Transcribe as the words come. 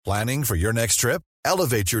Planning for your next trip?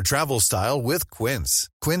 Elevate your travel style with Quince.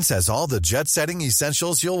 Quince has all the jet-setting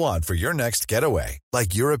essentials you'll want for your next getaway,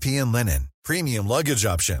 like European linen, premium luggage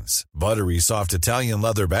options, buttery soft Italian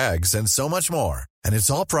leather bags, and so much more. And it's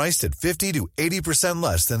all priced at 50 to 80%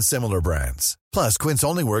 less than similar brands. Plus, Quince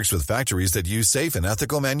only works with factories that use safe and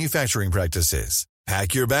ethical manufacturing practices.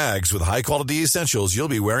 Pack your bags with high-quality essentials you'll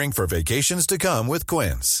be wearing for vacations to come with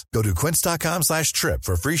Quince. Go to quince.com/trip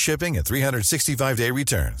for free shipping and 365-day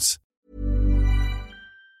returns.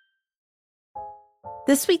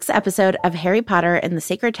 This week's episode of Harry Potter and the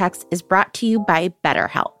Sacred Text is brought to you by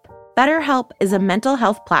BetterHelp. BetterHelp is a mental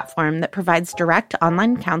health platform that provides direct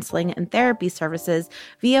online counseling and therapy services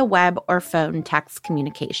via web or phone text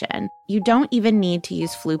communication. You don't even need to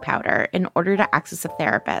use flu powder in order to access a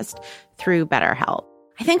therapist through BetterHelp.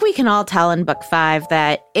 I think we can all tell in Book 5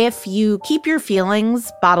 that if you keep your feelings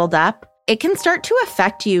bottled up, it can start to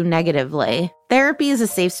affect you negatively. Therapy is a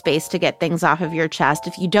safe space to get things off of your chest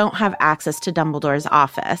if you don't have access to Dumbledore's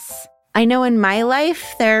office. I know in my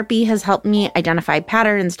life, therapy has helped me identify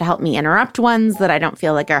patterns to help me interrupt ones that I don't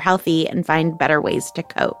feel like are healthy and find better ways to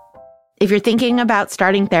cope. If you're thinking about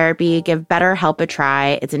starting therapy, give BetterHelp a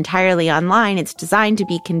try. It's entirely online. It's designed to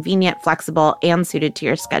be convenient, flexible, and suited to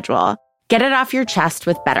your schedule. Get it off your chest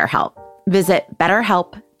with BetterHelp. Visit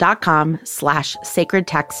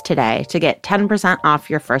BetterHelp.com/sacredtext today to get 10%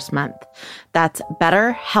 off your first month. That's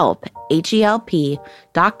BetterHelp,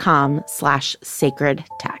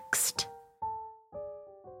 HELP.com/sacredtext.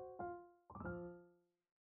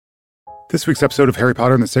 This week's episode of Harry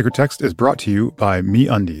Potter and the Sacred Text is brought to you by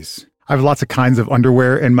MeUndies. I have lots of kinds of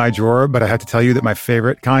underwear in my drawer, but I have to tell you that my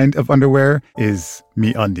favorite kind of underwear is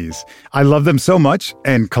MeUndies. I love them so much,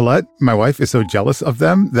 and Colette, my wife, is so jealous of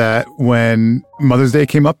them that when Mother's Day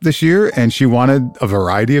came up this year and she wanted a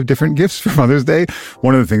variety of different gifts for Mother's Day,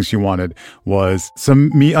 one of the things she wanted was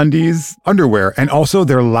some MeUndies underwear and also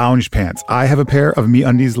their lounge pants. I have a pair of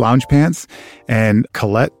MeUndies lounge pants, and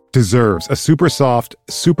Colette deserves a super soft,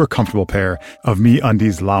 super comfortable pair of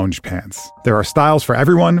MeUndies lounge pants. There are styles for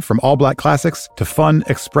everyone, from all black classics to fun,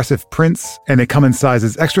 expressive prints, and they come in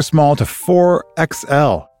sizes extra small to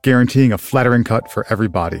 4XL, guaranteeing a flattering cut for every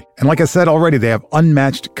body. And like I said already, they have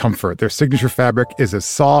unmatched comfort. Their signature fabric is as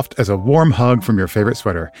soft as a warm hug from your favorite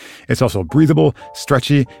sweater. It's also breathable,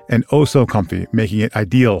 stretchy, and oh so comfy, making it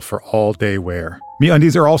ideal for all-day wear.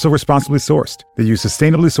 MeUndies are also responsibly sourced. They use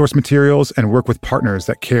sustainably sourced materials and work with partners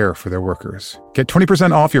that care for their workers. Get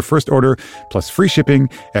 20% off your first order plus free shipping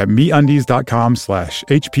at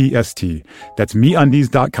MeUndies.com/HPST. That's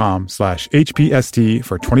MeUndies.com/HPST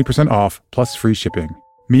for 20% off plus free shipping.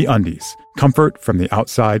 MeUndies. Comfort from the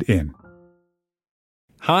outside in.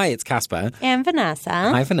 Hi, it's Casper. And Vanessa.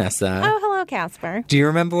 Hi, Vanessa. Oh, hello, Casper. Do you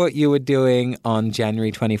remember what you were doing on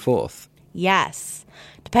January 24th? Yes.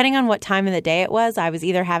 Depending on what time of the day it was, I was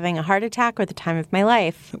either having a heart attack or the time of my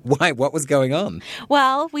life. Why? What was going on?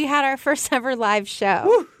 Well, we had our first ever live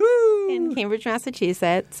show. Woohoo! In Cambridge,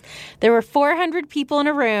 Massachusetts. There were 400 people in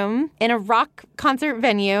a room in a rock concert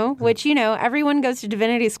venue, which, you know, everyone goes to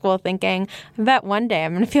divinity school thinking, I bet one day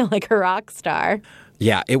I'm going to feel like a rock star.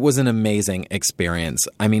 Yeah, it was an amazing experience.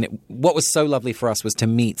 I mean, what was so lovely for us was to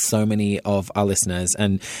meet so many of our listeners,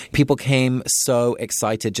 and people came so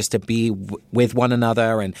excited just to be with one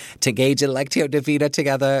another and to engage in Lectio Divina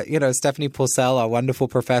together. You know, Stephanie Purcell, our wonderful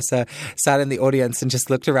professor, sat in the audience and just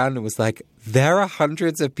looked around and was like, there are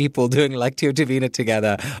hundreds of people doing Lectio Divina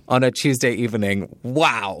together on a Tuesday evening.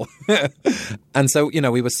 Wow. And so, you know,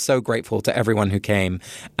 we were so grateful to everyone who came.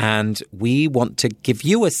 And we want to give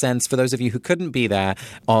you a sense, for those of you who couldn't be there,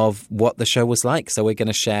 of what the show was like. So we're going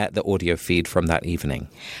to share the audio feed from that evening.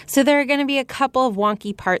 So there are going to be a couple of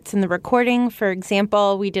wonky parts in the recording. For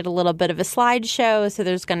example, we did a little bit of a slideshow. So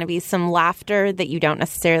there's going to be some laughter that you don't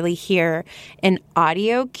necessarily hear an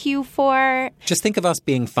audio cue for. Just think of us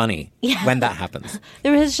being funny. Yeah. When that happens.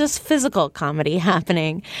 There was just physical comedy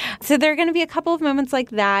happening. So there are going to be a couple of moments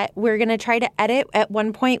like that. We're going to try to edit. At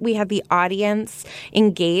one point, we have the audience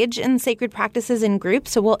engage in sacred practices in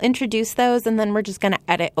groups. So we'll introduce those, and then we're just going to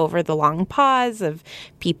edit over the long pause of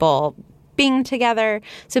people being together.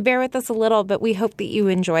 So bear with us a little, but we hope that you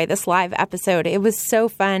enjoy this live episode. It was so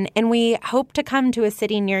fun, and we hope to come to a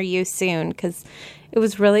city near you soon, because it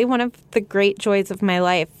was really one of the great joys of my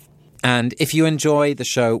life. And if you enjoy the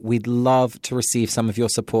show, we'd love to receive some of your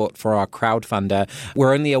support for our crowdfunder.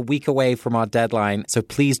 We're only a week away from our deadline, so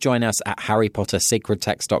please join us at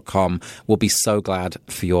harrypottersacredtext.com. We'll be so glad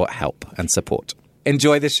for your help and support.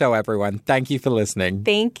 Enjoy the show, everyone. Thank you for listening.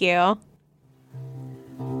 Thank you.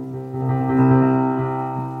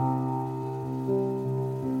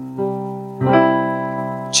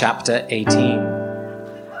 Chapter 18.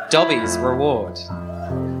 Dobby's reward.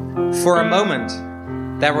 For a moment,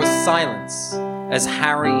 there was silence as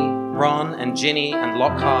Harry, Ron, and Ginny and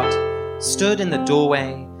Lockhart stood in the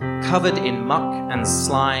doorway, covered in muck and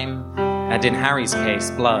slime, and in Harry's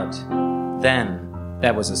case, blood. Then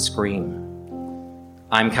there was a scream.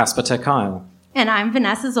 I'm Casper ter Kuile. And I'm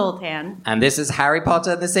Vanessa Zoltan. And this is Harry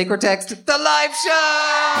Potter and the Sacred Text, the live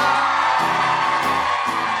show!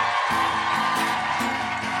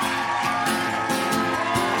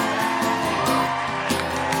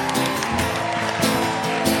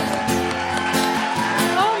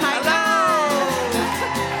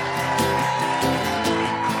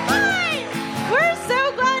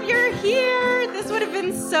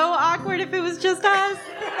 If it was just us.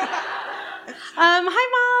 Hi,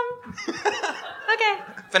 Mom. Okay.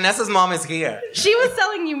 Vanessa's mom is here. She was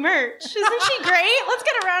selling you merch. Isn't she great? Let's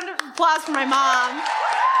get a round of applause for my mom.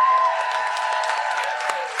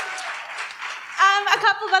 A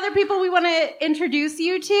couple of other people we want to introduce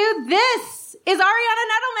you to. This is Ariana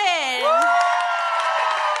Nettleman.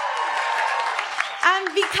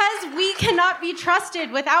 Because we cannot be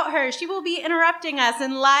trusted without her, she will be interrupting us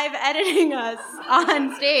and live editing us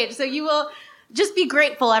on stage. So you will just be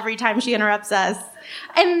grateful every time she interrupts us.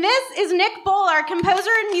 And this is Nick Boll, our composer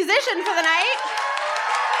and musician for the night.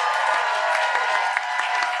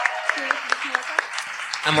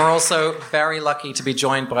 And we're also very lucky to be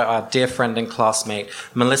joined by our dear friend and classmate,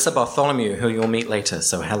 Melissa Bartholomew, who you'll meet later.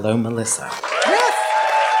 So hello, Melissa.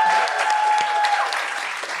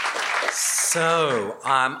 So,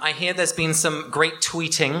 I hear there's been some great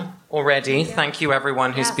tweeting already. Yes. Thank you,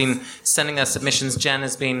 everyone who's been sending their submissions. Jen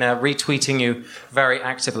has been retweeting you very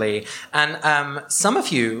actively. And some of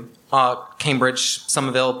you are Cambridge,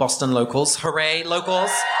 Somerville, Boston locals. Hooray, locals.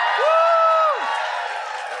 Woo!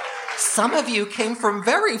 Some of you came from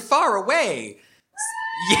very far away.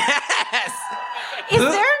 Yes! Is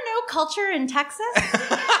there no culture in Texas?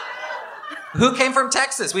 Who came from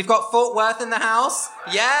Texas? We've got Fort Worth in the house.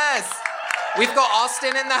 Yes! We've got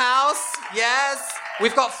Austin in the house. Yes.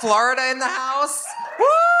 We've got Florida in the house.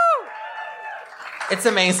 Woo! It's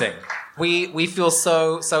amazing. We feel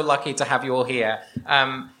so lucky to have you all here.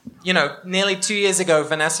 Nearly 2 years ago,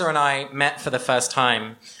 Vanessa and I met for the first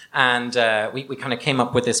time, and we kind of came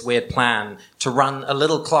up with this weird plan to run a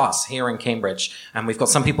little class here in Cambridge. And we've got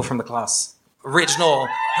some people from the class. Original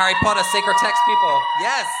Harry Potter Sacred Text people.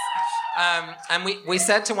 Yes. And we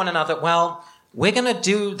said to one another, well, we're going to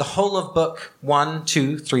do the whole of book 1,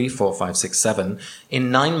 2, 3, 4, 5, 6, 7 in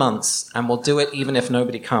 9 months, and we'll do it even if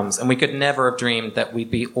nobody comes. And we could never have dreamed that we'd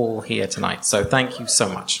be all here tonight. So thank you so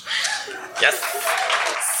much. Yes.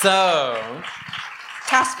 So,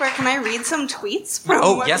 Casper, can I read some tweets from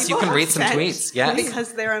Oh, yes, you can read some tweets. Yes.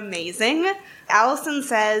 Because they're amazing. Allison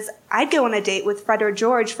says, I'd go on a date with Fred or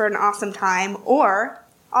George for an awesome time, or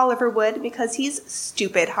Oliver would because he's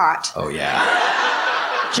stupid hot. Oh,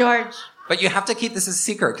 yeah. George. But you have to keep this a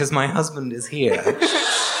secret because my husband is here.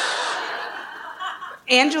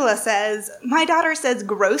 Angela says, my daughter says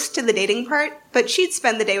gross to the dating part, but she'd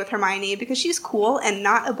spend the day with Hermione because she's cool and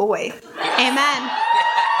not a boy. Amen.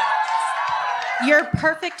 You're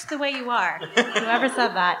perfect the way you are. Whoever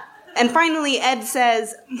said that. And finally, Ed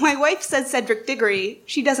says, my wife says Cedric Diggory.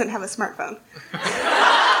 She doesn't have a smartphone.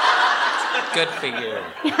 Good for you.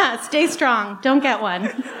 Yeah, stay strong. Don't get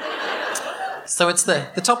one. So it's the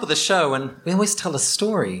top of the show, and we always tell a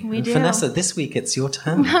story. We do. Vanessa, this week it's your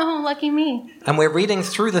turn. Oh, lucky me. And we're reading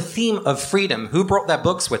through the theme of freedom. Who brought their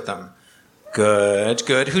books with them? Good.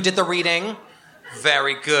 Who did the reading?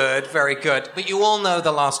 Very good. But you all know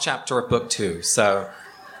the last chapter of book 2, so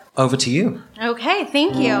over to you. Okay,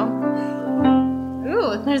 thank you.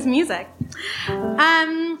 Ooh, there's music.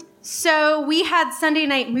 So we had Sunday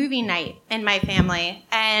night movie night in my family,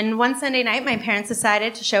 and one Sunday night my parents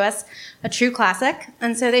decided to show us a true classic,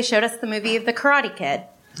 and so they showed us the movie The Karate Kid,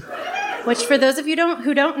 which for those of you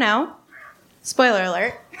who don't know, spoiler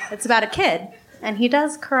alert, it's about a kid, and he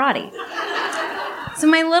does karate. So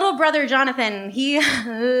my little brother Jonathan, he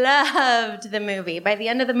loved the movie. By the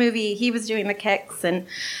end of the movie, he was doing the kicks, and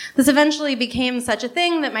this eventually became such a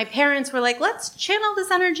thing that my parents were like, let's channel this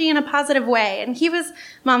energy in a positive way. And he was,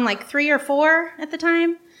 Mom, like 3 or 4 at the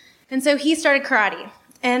time, and so he started karate.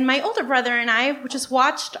 And my older brother and I just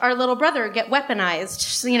watched our little brother get weaponized,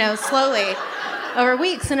 slowly over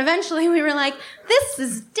weeks, and eventually we were like, this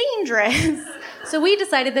is dangerous. So we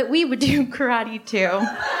decided that we would do karate too.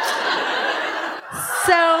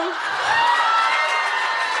 So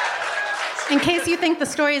In case you think the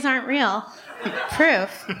stories aren't real.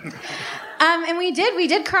 Proof. And we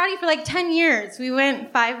did karate for like 10 years. We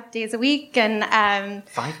went 5 days a week and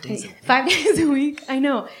 5 days a week. 5 days a week, I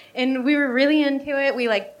know. And we were really into it. We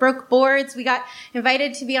like broke boards. We got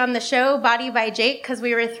invited to be on the show Body by Jake because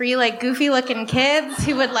we were 3 like goofy looking kids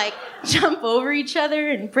who would like jump over each other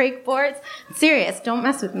and break boards. Serious, don't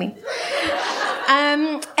mess with me.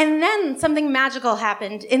 And then something magical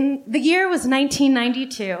happened. The year was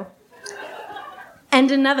 1992. And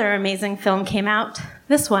another amazing film came out.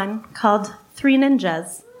 This one called Three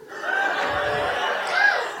Ninjas.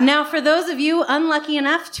 Now, for those of you unlucky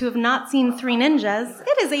enough to have not seen Three Ninjas,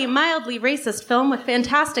 it is a mildly racist film with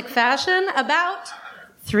fantastic fashion about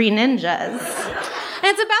 3 ninjas. And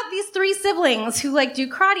it's about these 3 siblings who like do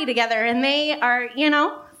karate together, and they are,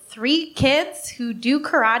 3 kids who do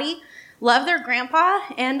karate, love their grandpa,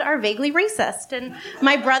 and are vaguely racist. And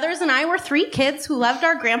my brothers and I were 3 kids who loved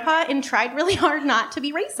our grandpa and tried really hard not to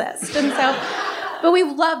be racist. And so, but we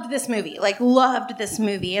loved this movie,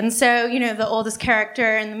 And so, the oldest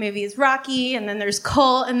character in the movie is Rocky, and then there's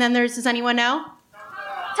Colt, and then there's, does anyone know?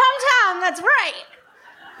 Tom, that's right.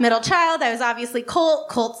 Middle child, I was obviously Colt.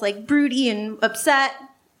 Colt's like broody and upset.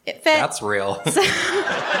 It fit. That's real.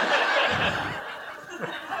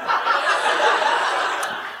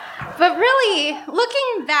 But really,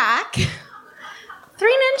 looking back,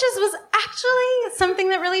 Three Ninjas was actually something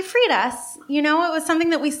that really freed us. It was something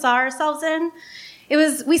that we saw ourselves in.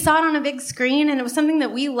 We saw it on a big screen, and it was something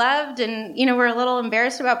that we loved, and, we're a little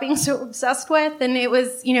embarrassed about being so obsessed with, and it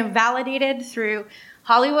was, validated through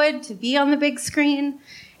Hollywood to be on the big screen.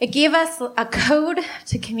 It gave us a code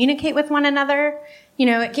to communicate with one another.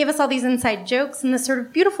 It gave us all these inside jokes and this sort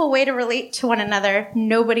of beautiful way to relate to one another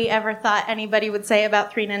nobody ever thought anybody would say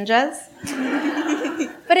about Three Ninjas.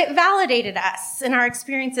 But it validated us in our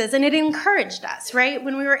experiences, and it encouraged us, right?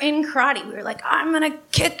 When we were in karate, we were like, I'm going to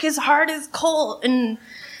kick as hard as Colt. And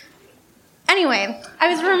anyway, I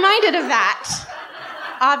was reminded of that,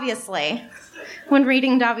 obviously, when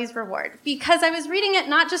reading Davi's Reward, because I was reading it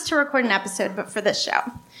not just to record an episode, but for this show,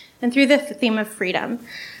 and through the theme of freedom.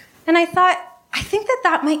 And I thought, I think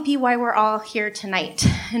that might be why we're all here tonight,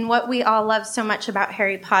 and what we all love so much about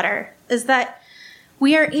Harry Potter is that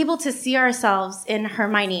we are able to see ourselves in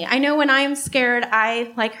Hermione. I know when I'm scared,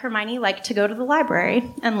 I, like Hermione, like to go to the library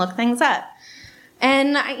and look things up.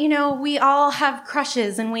 And, we all have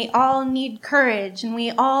crushes, and we all need courage, and we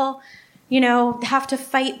all, have to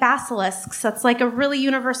fight basilisks. That's like a really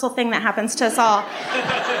universal thing that happens to us all.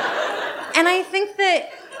 And I think that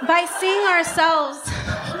by seeing ourselves...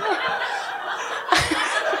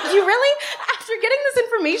 You really, after getting this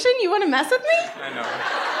information, you want to mess with me? I know.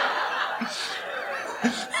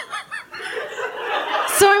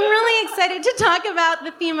 So I'm really excited to talk about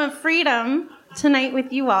the theme of freedom tonight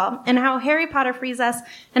with you all, and how Harry Potter frees us,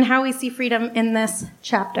 and how we see freedom in this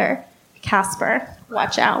chapter. Casper,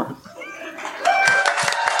 watch out.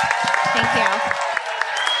 Thank you.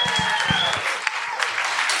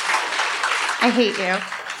 I hate you.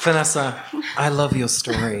 Vanessa, I love your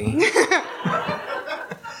story.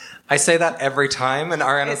 I say that every time, and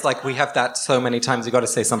Ariana's like, we have that so many times, you got to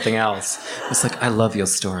say something else. It's like, I love your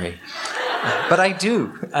story. But I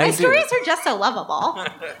do. My stories are just so lovable.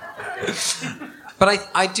 But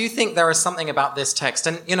I do think there is something about this text,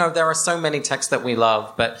 and, there are so many texts that we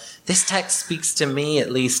love, but this text speaks to me, at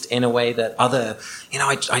least, in a way that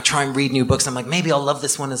I try and read new books, I'm like, maybe I'll love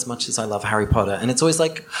this one as much as I love Harry Potter, and it's always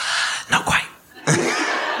like, not quite.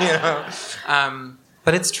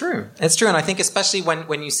 But it's true. It's true. And I think especially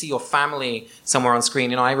when you see your family somewhere on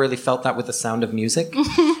screen, I really felt that with The Sound of Music.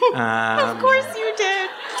 Of course you did.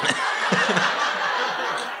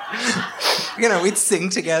 We'd sing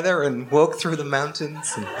together and walk through the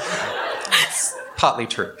mountains. And it's partly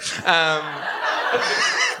true.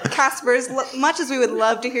 Casper, as much as we would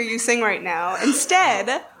love to hear you sing right now,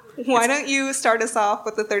 instead, why don't you start us off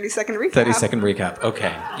with a 30-second recap? 30-second recap.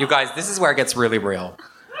 Okay. You guys, this is where it gets really real.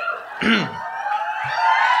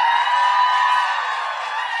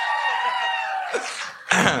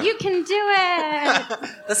 You can do it.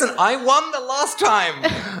 Listen, I won the last time.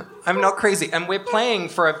 I'm not crazy. And we're playing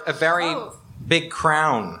for a very big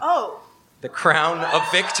crown. Oh. The crown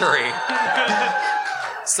of victory.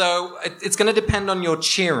 So it's going to depend on your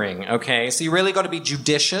cheering, okay? So you really got to be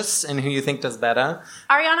judicious in who you think does better.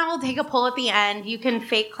 Ariana will take a poll at the end. You can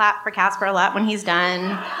fake clap for Casper a lot when he's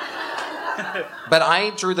done. But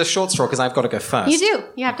I drew the short straw because I've got to go first. You do.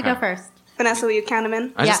 You have to go first. Vanessa, will you count him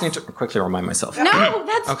in? I just need to quickly remind myself. No,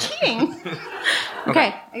 that's cheating.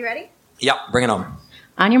 Okay, are you ready? Yep, bring it on.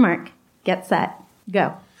 On your mark, get set,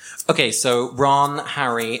 go. Okay, so Ron,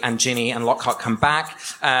 Harry, and Ginny and Lockhart come back.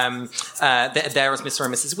 There is Mr.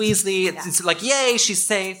 and Mrs. Weasley. It's like, yay, she's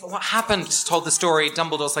safe. What happened? Just told the story.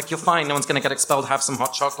 Dumbledore's like, you're fine. No one's going to get expelled. Have some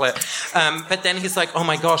hot chocolate. But then he's like, oh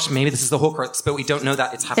my gosh, maybe this is the Horcrux, but we don't know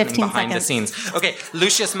that. It's happening behind the scenes. Okay,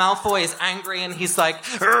 Lucius Malfoy is angry and he's like,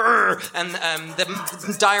 and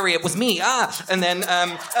the diary, it was me. And then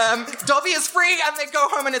Dobby is free and they go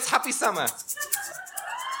home and it's happy summer.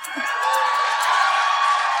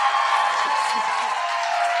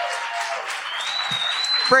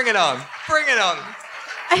 Bring it on. Bring it on.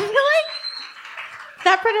 I feel like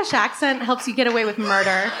that British accent helps you get away with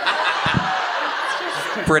murder.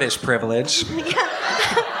 British privilege. Yeah.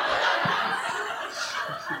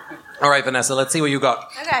 All right, Vanessa, let's see what you got.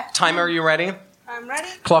 Okay. Timer, are you ready? I'm ready.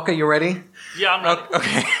 Clock, are you ready? Yeah, I'm ready.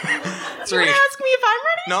 Okay. You're gonna ask me if I'm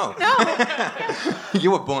ready? No.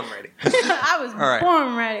 You were born ready. I was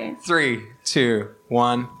born ready. 3, 2,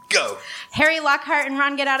 1, go. Harry, Lockhart, and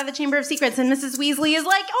Ron get out of the Chamber of Secrets, and Mrs. Weasley is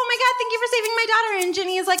like, oh my God, thank you for saving my daughter, and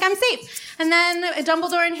Ginny is like, I'm safe. And then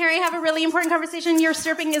Dumbledore and Harry have a really important conversation. Your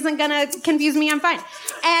usurping isn't gonna confuse me, I'm fine.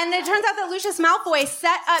 And it turns out that Lucius Malfoy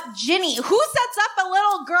set up Ginny. Who sets up a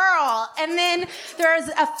little girl? And then there's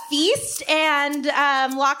a feast, and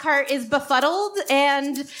Lockhart is befuddled,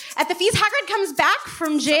 and at the feast, Hagrid comes back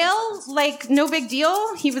from jail, like, no big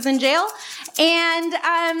deal, he was in jail. And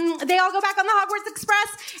they all go back on the Hogwarts Express,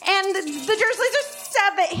 and the Dursleys are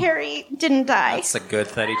sad that Harry didn't die. That's a good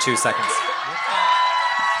 32 seconds.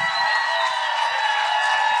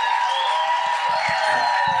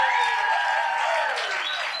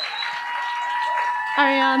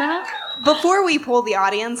 Ariana? Before we poll the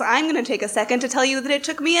audience, I'm going to take a second to tell you that it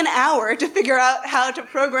took me an hour to figure out how to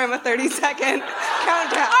program a 30-second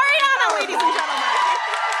countdown. Ariana, ladies and gentlemen.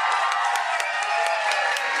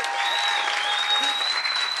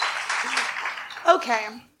 Okay,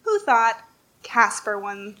 who thought Casper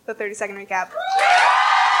won the 30-second recap?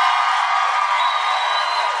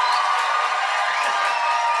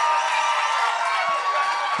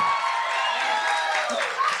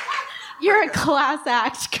 You're a class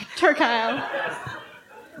act, Turkile.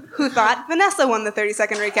 Who thought Vanessa won the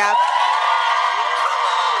 30-second recap?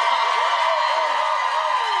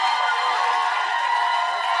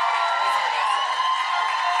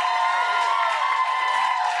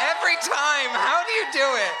 Every time. How do you do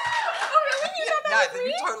it? Oh, really? You thought that was me?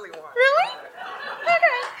 You totally won. Really?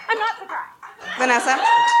 Okay. I'm not surprised. Vanessa?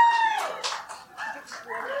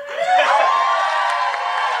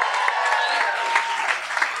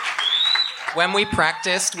 When we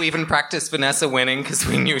practiced, we even practiced Vanessa winning because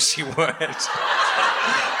we knew she would.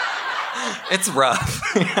 It's rough.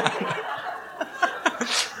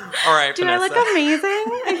 All right, Do Vanessa. I look amazing?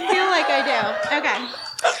 I feel like I do. Okay.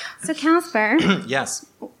 So, Casper, Yes.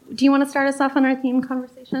 do you want to start us off on our theme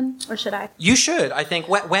conversation, or should I? You should. I think.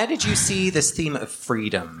 Where did you see this theme of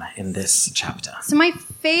freedom in this chapter? So my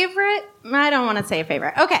favorite, I don't want to say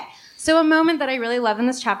favorite. Okay. So a moment that I really love in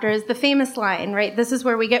this chapter is the famous line, right? This is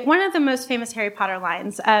where we get one of the most famous Harry Potter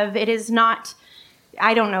lines of, it is not,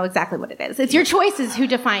 I don't know exactly what it is. It's your choices who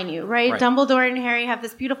define you, right? Dumbledore and Harry have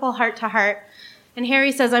this beautiful heart-to-heart. And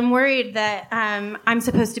Harry says, I'm worried that I'm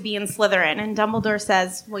supposed to be in Slytherin. And Dumbledore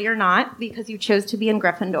says, well, you're not, because you chose to be in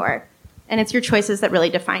Gryffindor. And it's your choices that really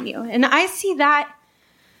define you. And I see that,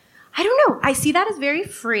 I don't know, I see that as very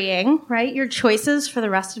freeing, right? Your choices for the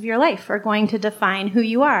rest of your life are going to define who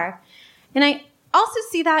you are. And I also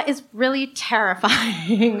see that as really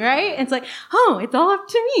terrifying, right? It's like, oh, it's all up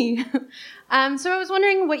to me. So I was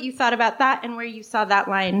wondering what you thought about that and where you saw that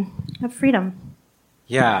line of freedom.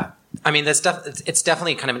 Yeah. I mean, it's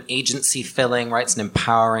definitely kind of an agency feeling, right? It's an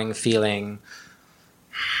empowering feeling.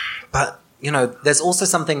 But, you know, there's also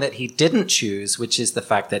something that he didn't choose, which is the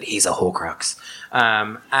fact that he's a Horcrux.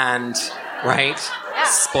 And, right? Yeah.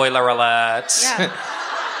 Spoiler alert. Yeah.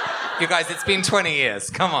 You guys, it's been 20 years.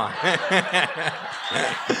 Come on.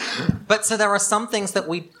 But so there are some things that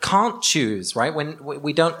we can't choose, right? When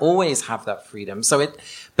we don't always have that freedom.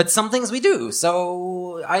 But some things we do.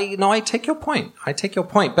 So I take your point.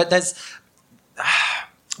 But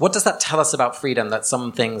what does that tell us about freedom?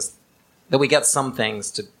 That we get some things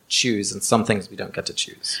to choose and some things we don't get to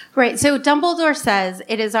choose. Right. So Dumbledore says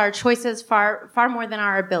it is our choices far more than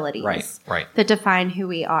our abilities. Right. That define who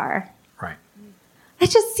we are. Right. It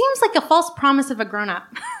just seems like a false promise of a grown-up.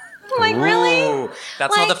 Like, Ooh, really?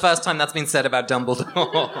 That's not the first time that's been said about Dumbledore.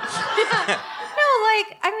 Yeah. No,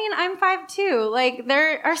 like, I mean, I'm 5'2". Like,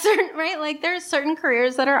 there are certain, right? Like, there's certain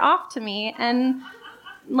careers that are off to me. And,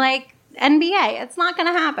 like, NBA, it's not going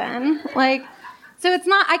to happen. Like, So it's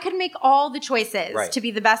not, I could make all the choices to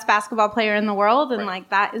be the best basketball player in the world. And like,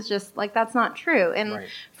 that is just like, that's not true. And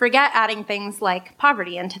forget adding things like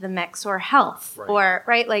poverty into the mix or health or,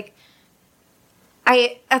 like,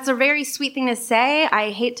 that's a very sweet thing to say.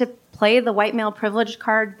 I hate to play the white male privilege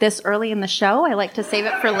card this early in the show. I like to save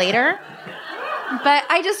it for later. But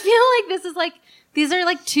I just feel like this is like, these are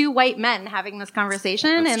like two white men having this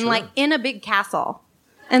conversation and like in a big castle.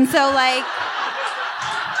 And so like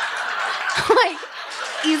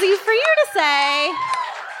easy for you to say,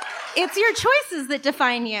 it's your choices that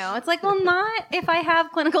define you. It's like, well, not if I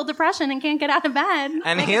have clinical depression and can't get out of bed.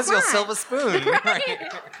 And like, here's your silver spoon.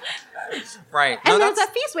 Right. And there's a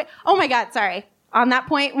feast. Oh my God, sorry. On that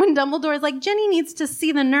point, when Dumbledore's like, Ginny needs to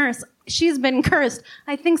see the nurse. She's been cursed.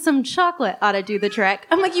 I think some chocolate ought to do the trick.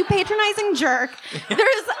 I'm like, you patronizing jerk.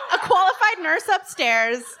 There's a qualified nurse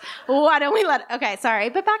upstairs. Why don't we okay, sorry.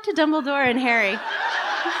 But back to Dumbledore and Harry.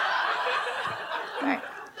 Sorry.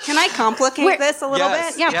 Can I complicate this a little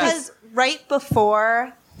bit? Yeah, because right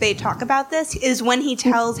before they talk about this is when he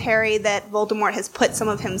tells Harry that Voldemort has put some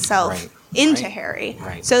of himself into Harry.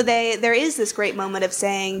 Right. So there is this great moment of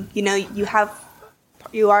saying, you know, you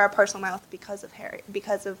are a partial mouth because of Harry,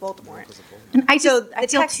 because of Voldemort. And the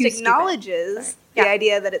text acknowledges the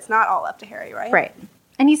idea that it's not all up to Harry, right? Right.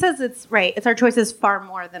 And he says it's our choices far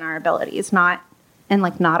more than our abilities, not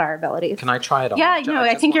our abilities. Can I try it on? Yeah,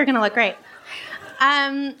 I think you're going to look great.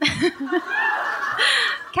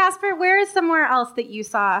 Casper, where is somewhere else that you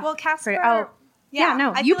saw? Well, Casper.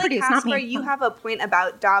 You produced, Casper, not me. You have a point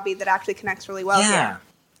about Dobby that actually connects really well here.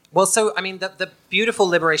 Well, so, I mean, the beautiful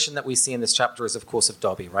liberation that we see in this chapter is, of course, of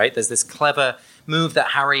Dobby, right? There's this clever move that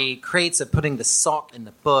Harry creates of putting the sock in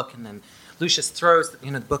the book, and then Lucius throws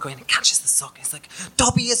the book away and catches the sock, and he's like,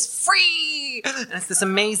 Dobby is free! And it's this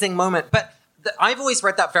amazing moment. But I've always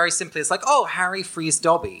read that very simply. It's like, oh, Harry frees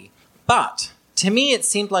Dobby. But to me, it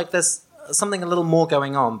seemed like there's something a little more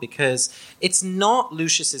going on, because it's not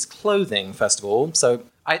Lucius's clothing, first of all. So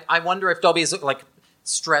I wonder if Dobby is like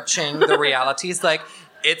stretching the realities, like,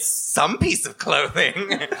 it's some piece of clothing.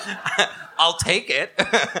 I'll take it.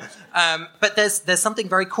 But there's something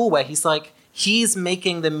very cool where he's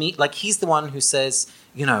making the meat, like he's the one who says,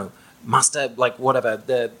 Master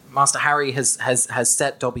Harry has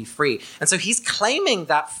set Dobby free. And so he's claiming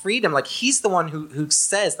that freedom, like he's the one who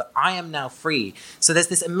says that I am now free. So there's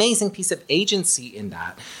this amazing piece of agency in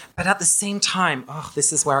that. But at the same time,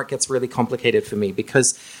 this is where it gets really complicated for me,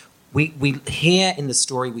 because we hear in the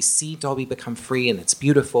story, we see Dobby become free and it's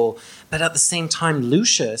beautiful. But at the same time,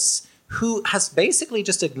 Lucius, who has basically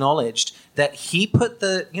just acknowledged that he put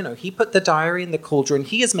the diary in the cauldron.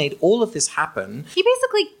 He has made all of this happen. He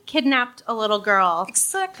basically kidnapped a little girl.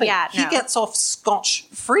 Exactly. Yeah, he gets off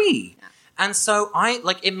scotch-free. Yeah. And so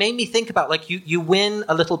it made me think about, like, you win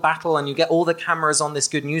a little battle and you get all the cameras on this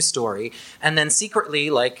good news story, and then secretly,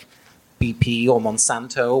 like, BP or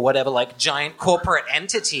Monsanto or whatever, like, giant corporate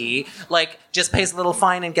entity, like, just pays a little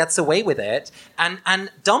fine and gets away with it. And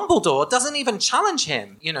Dumbledore doesn't even challenge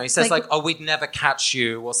him. He says, like, oh, we'd never catch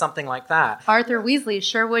you, or something like that. Arthur Weasley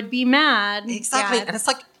sure would be mad. Exactly. Yeah. And it's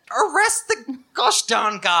like, arrest the gosh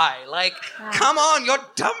darn guy. Like, come on, you're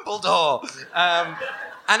Dumbledore.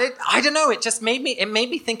 And I don't know, it made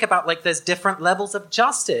me think about, like, there's different levels of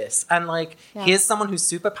justice. And, like, here's someone who's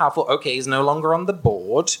super powerful. Okay, he's no longer on the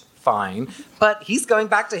board. Fine. But he's going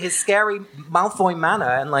back to his scary Malfoy manor,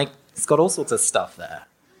 and, like, he's got all sorts of stuff there.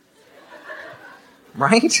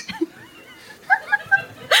 Right?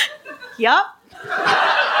 Yup.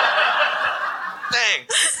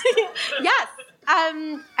 Thanks. Yes.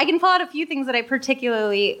 I can pull out a few things that I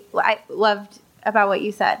particularly loved about what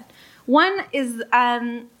you said. One is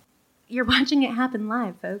you're watching it happen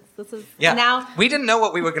live, folks. This is now. We didn't know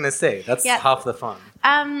what we were going to say. That's half the fun.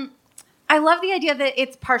 I love the idea that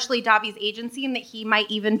it's partially Dobby's agency and that he might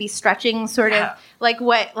even be stretching sort of like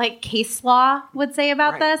what case law would say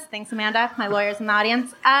about this. Thanks, Amanda. My lawyer's in the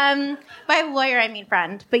audience. By lawyer, I mean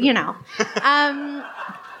friend, but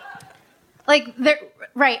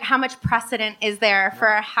how much precedent is there for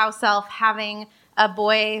a house elf having a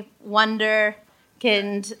boy wonder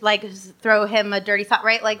can throw him a dirty thought,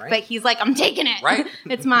 right? But he's like, I'm taking it. Right.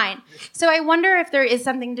 It's mine. So I wonder if there is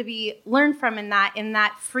something to be learned from in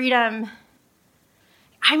that freedom.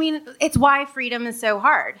 I mean, it's why freedom is so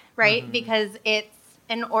hard, right? Mm-hmm. Because it's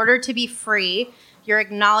in order to be free, you're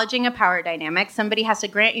acknowledging a power dynamic. Somebody has to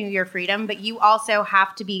grant you your freedom, but you also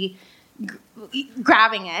have to be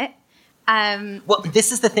grabbing it. Well,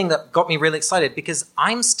 this is the thing that got me really excited, because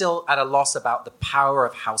I'm still at a loss about the power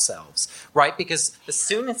of house elves, right? Because as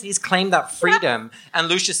soon as he's claimed that freedom, and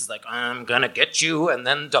Lucius is like, I'm gonna get you, and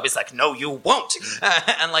then Dobby's like, no, you won't,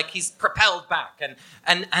 and like he's propelled back,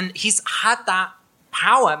 and he's had that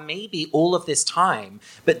power maybe all of this time,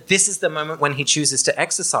 but this is the moment when he chooses to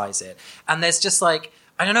exercise it, and there's just like,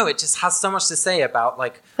 I don't know, it just has so much to say about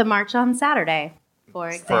like the march on Saturday, for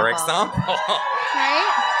example.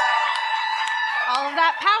 Right? All of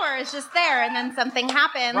that power is just there, and then something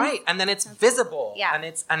happens. Right, and then it's visible, yeah.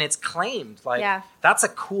 and it's claimed. Like, yeah. That's a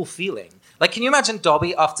cool feeling. Like, can you imagine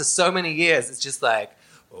Dobby after so many years? It's just like,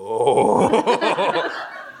 oh.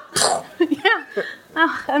 Yeah.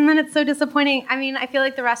 Oh, and then it's so disappointing. I mean, I feel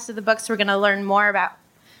like the rest of the books we're going to learn more about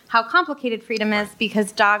how complicated freedom is,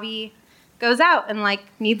 because Dobby goes out and like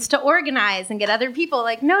needs to organize and get other people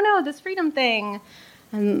like, no, this freedom thing.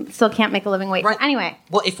 And still can't make a living wage. Right. Anyway.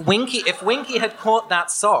 Well, if Winky had caught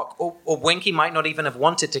that sock, or Winky might not even have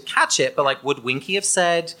wanted to catch it, but like, would Winky have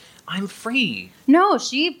said, I'm free? No,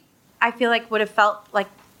 I feel like would have felt like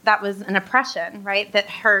that was an oppression, right? That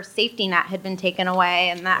her safety net had been taken away,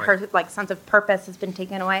 and that her like sense of purpose has been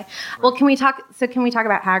taken away. Right. Well, can we talk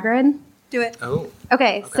about Hagrid? Do it. Oh.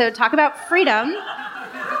 Okay, so talk about freedom.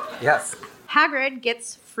 Yes. Hagrid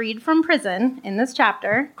gets freed from prison in this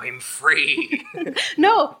chapter. I'm free.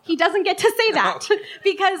 No, he doesn't get to say that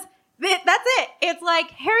because that's it. It's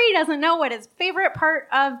like Harry doesn't know what his favorite part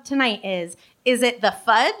of tonight is. Is it the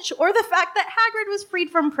fudge, or the fact that Hagrid was freed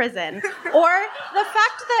from prison, or the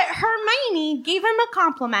fact that Hermione gave him a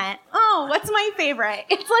compliment? Oh, what's my favorite?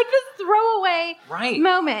 It's like this throwaway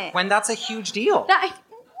moment. When that's a huge deal. It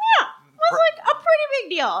was like a pretty big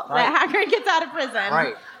deal that Hagrid gets out of prison.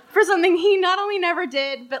 Right. For something he not only never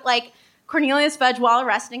did, but like Cornelius Fudge, while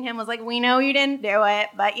arresting him, was like, we know you didn't do it,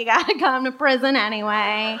 but you gotta come to prison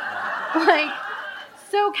anyway. Like,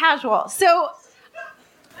 so casual. So,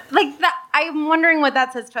 like, that, I'm wondering what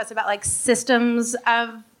that says to us about like systems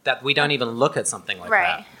of... That we don't even look at something like that.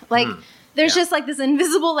 Right. Like, there's just like this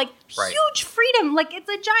invisible, like, huge freedom. Like, it's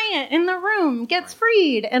a giant in the room gets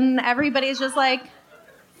freed, and everybody's just like,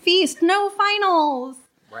 feast, no finals.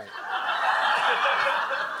 Right.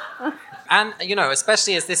 And, you know,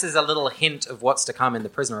 especially as this is a little hint of what's to come in The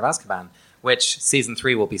Prisoner of Azkaban, which season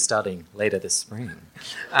 3 will be starting later this spring.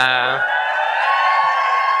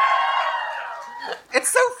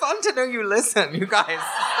 It's so fun to know you listen, you guys.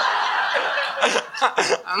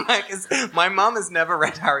 I'm like, my mom has never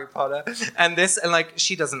read Harry Potter, and like,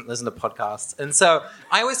 she doesn't listen to podcasts, and so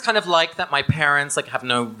I always kind of like that my parents like have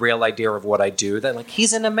no real idea of what I do. They're like,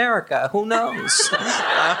 he's in America, who knows? Your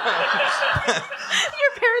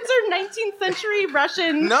parents are 19th century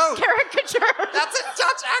Russian caricature. That's a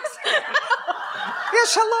Dutch accent.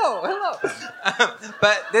 Yes, hello.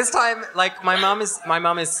 But this time, like, my mom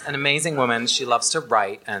is an amazing woman. She loves to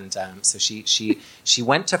write, and so she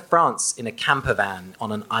went to France in a camper van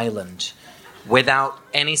on an island without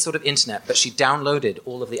any sort of internet, but she downloaded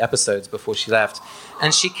all of the episodes before she left,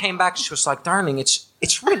 and she came back. She was like, "Darling, it's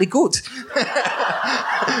really good."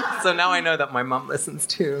 So now I know that my mom listens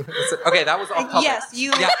too. Okay, that was off topic. Yes,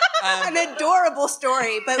 an adorable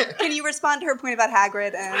story, but can you respond to her point about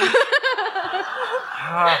Hagrid?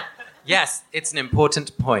 Yes, it's an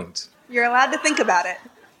important point. You're allowed to think about it.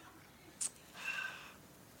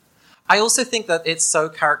 I also think that it's so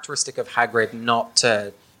characteristic of Hagrid not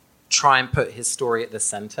to try and put his story at the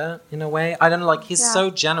center in a way. I don't know, like, he's so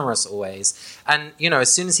generous always. And, you know,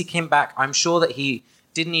 as soon as he came back, I'm sure that he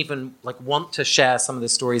didn't even like want to share some of the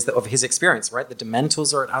stories of his experience, right? The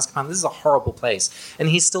Dementors are at Azkaban. This is a horrible place. And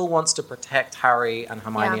he still wants to protect Harry and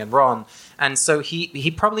Hermione and Ron. And so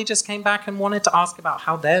he probably just came back and wanted to ask about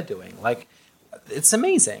how they're doing. Like, it's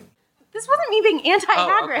amazing. This wasn't me being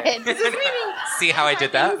anti-Hagrid. Okay. This is me being See how I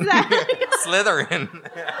did that? Slytherin.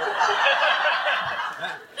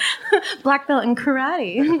 Black belt in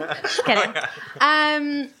karate. Kidding.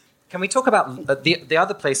 Can we talk about the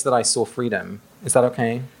other place that I saw freedom? Is that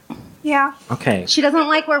okay? Yeah. Okay. She doesn't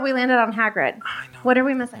like where we landed on Hagrid. I know. What are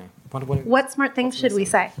we missing? What smart things should we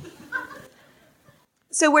say?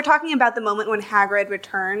 So we're talking about the moment when Hagrid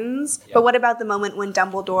returns, but what about the moment when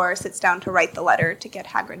Dumbledore sits down to write the letter to get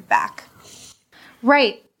Hagrid back?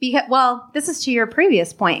 Right. Well, this is to your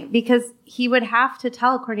previous point, because he would have to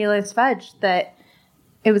tell Cornelius Fudge that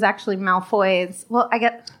it was actually Malfoy's... Well,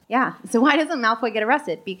 So why doesn't Malfoy get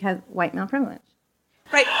arrested? Because white male privilege.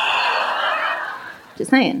 Right.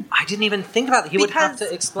 Just saying. I didn't even think about that. He would have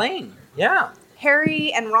to explain. Yeah.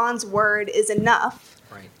 Harry and Ron's word is enough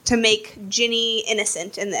to make Ginny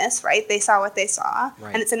innocent in this, right? They saw what they saw.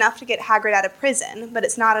 Right. And it's enough to get Hagrid out of prison, but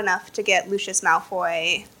it's not enough to get Lucius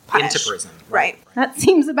Malfoy punish. Into prison. Right. That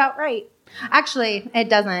seems about right. Actually, it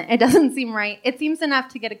doesn't. It doesn't seem right. It seems enough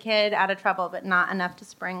to get a kid out of trouble, but not enough to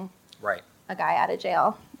spring a guy out of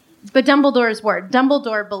jail. But Dumbledore's word.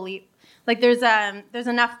 Dumbledore believe. Like there's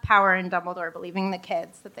enough power in Dumbledore believing the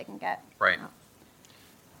kids that they can get. Right.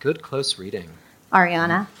 Good close reading.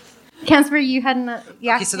 Ariana. Casper, you had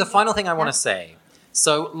Okay, so the final thing I want to say.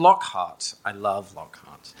 So Lockhart. I love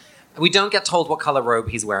Lockhart. We don't get told what color robe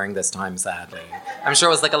he's wearing this time, sadly. I'm sure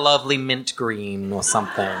it was like a lovely mint green or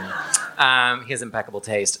something. He has impeccable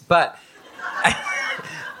taste. But,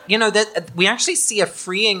 that we actually see a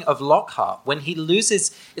freeing of Lockhart when he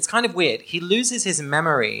loses, it's kind of weird, he loses his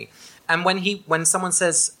memory. And when someone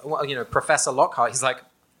says, well, Professor Lockhart, he's like,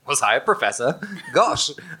 was I a professor?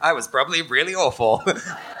 Gosh, I was probably really awful,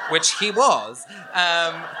 which he was.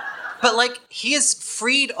 But like, he is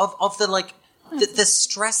freed of the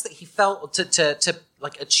stress that he felt to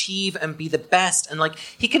like achieve and be the best, and like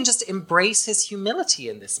he can just embrace his humility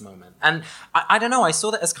in this moment. And I don't know, I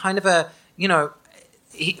saw that as kind of a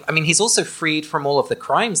he's also freed from all of the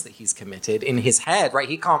crimes that he's committed in his head, right?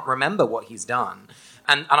 He can't remember what he's done.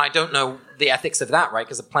 And I don't know the ethics of that, right?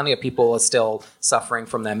 Because plenty of people are still suffering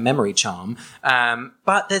from their memory charm.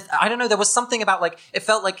 But I don't know, there was something about like, it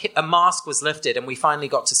felt like a mask was lifted and we finally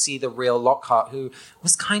got to see the real Lockhart, who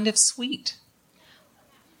was kind of sweet.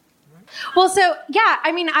 Well, so, yeah,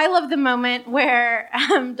 I mean, I love the moment where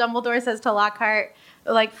Dumbledore says to Lockhart,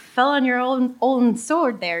 like, fell on your own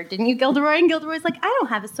sword there, didn't you, Gilderoy? And Gilderoy's like, I don't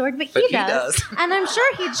have a sword, but he does. And I'm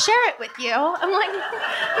sure he'd share it with you. I'm like,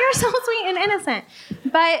 you're so sweet and innocent.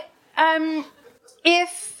 But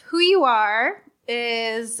if who you are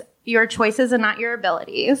is your choices and not your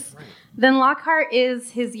abilities, then Lockhart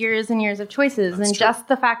is his years and years of choices. That's and true. Just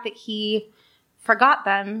the fact that he forgot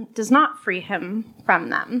them does not free him from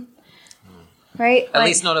them. Right? At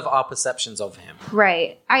least not of our perceptions of him.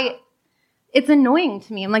 Right. It's annoying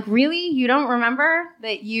to me. I'm like, really? You don't remember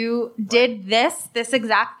that you did this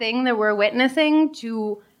exact thing that we're witnessing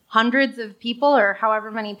to hundreds of people or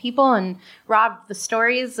however many people and robbed the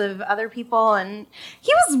stories of other people? And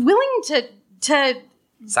he was willing to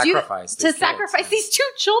sacrifice these two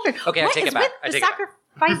children. Okay, I take it back.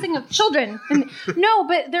 Sacrificing of children. No,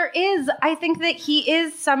 but there is, I think that he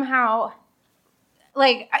is somehow...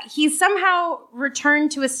 like, he's somehow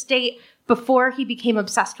returned to a state before he became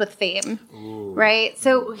obsessed with fame, right?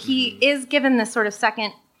 So he is given this sort of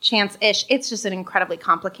second chance-ish. It's just an incredibly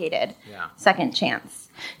complicated second chance.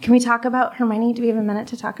 Can we talk about Hermione? Do we have a minute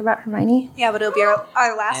to talk about Hermione? Yeah, but it'll be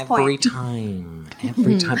our last point. Every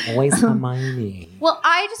time, always Hermione. Well,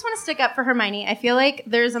 I just want to stick up for Hermione. I feel like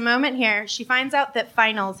there's a moment here. She finds out that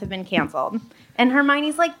finals have been canceled. And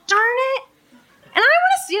Hermione's like, darn it. And I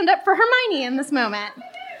want to stand up for Hermione in this moment.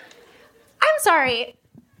 I'm sorry,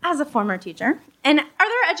 as a former teacher. And are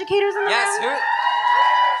there educators in the room? Yes.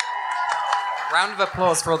 Round of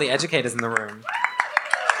applause for all the educators in the room.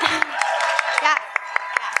 Yeah.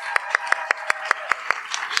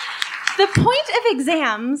 The point of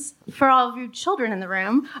exams for all of you children in the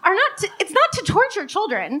room it's not to torture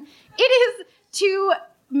children. It is to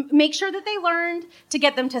make sure that they learned, to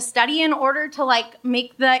get them to study in order to like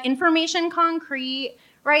make the information concrete,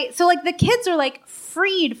 right? So like the kids are like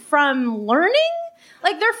freed from learning,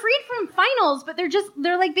 like they're freed from finals, but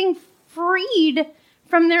they're like being freed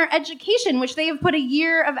from their education, which they have put a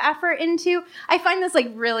year of effort into. I find this like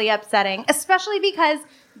really upsetting, especially because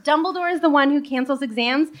Dumbledore is the one who cancels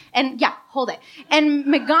exams. And yeah, hold it. And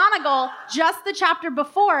McGonagall, just the chapter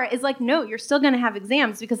before, is like, no, you're still going to have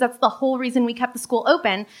exams because that's the whole reason we kept the school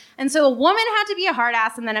open. And so a woman had to be a hard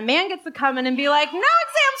ass, and then a man gets to come in and be like, no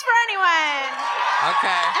exams for anyone.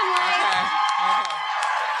 Okay. And like,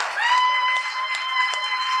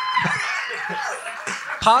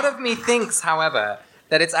 Part of me thinks, however,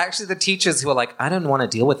 that it's actually the teachers who are like, I don't want to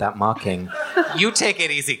deal with that marking. You take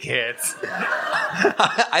it easy, kids.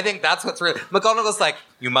 I think that's what's real. McGonagall's like,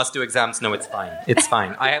 you must do exams. No, it's fine. It's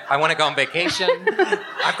fine. I want to go on vacation.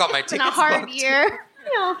 I've got my tickets booked. It's been a hard booked. year.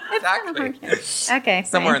 No, it's Exactly. been a hard year. Okay.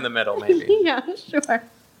 Somewhere in the middle, maybe. Yeah, sure.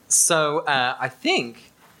 So I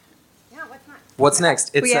think... Yeah, what's next? What's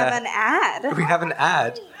next? We have an ad. We have an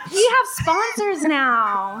ad. We have sponsors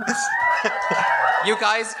now. You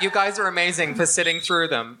guys are amazing for sitting through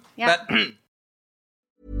them. Yeah. But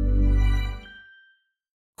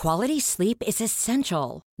Quality sleep is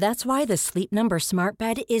essential. That's why the Sleep Number Smart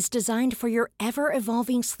Bed is designed for your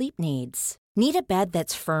ever-evolving sleep needs. Need a bed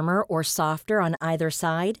that's firmer or softer on either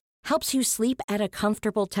side? Helps you sleep at a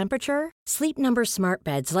comfortable temperature? Sleep Number Smart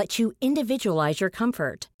Beds let you individualize your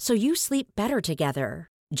comfort so you sleep better together.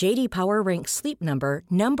 JD Power ranks Sleep Number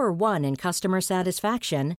number 1 in customer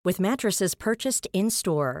satisfaction with mattresses purchased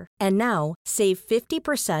in-store. And now, save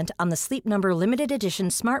 50% on the Sleep Number Limited Edition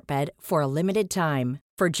Smart Bed for a limited time.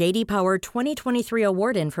 For JD Power 2023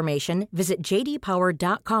 award information, visit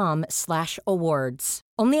jdpower.com/awards.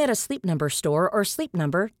 Only at a Sleep Number store or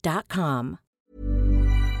sleepnumber.com.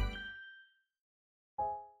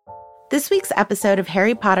 This week's episode of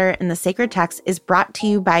Harry Potter and the Sacred Text is brought to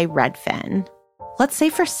you by Redfin. Let's say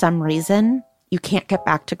for some reason you can't get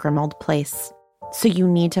back to Grimmauld Place, so you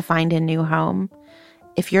need to find a new home.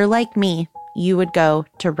 If you're like me, you would go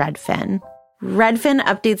to Redfin. Redfin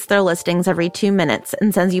updates their listings every 2 minutes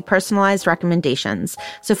and sends you personalized recommendations,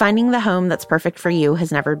 so finding the home that's perfect for you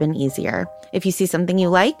has never been easier. If you see something you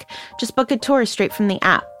like, just book a tour straight from the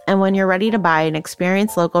app. And when you're ready to buy, an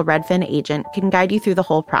experienced local Redfin agent can guide you through the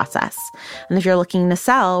whole process. And if you're looking to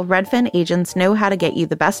sell, Redfin agents know how to get you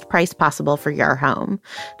the best price possible for your home.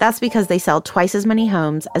 That's because they sell twice as many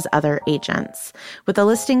homes as other agents. With a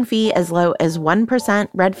listing fee as low as 1%,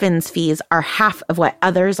 Redfin's fees are half of what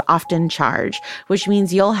others often charge, which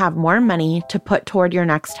means you'll have more money to put toward your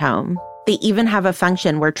next home. They even have a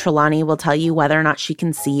function where Trelawney will tell you whether or not she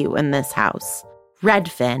can see you in this house.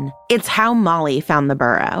 Redfin. It's how Molly found the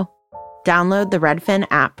burrow. Download the Redfin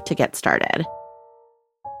app to get started.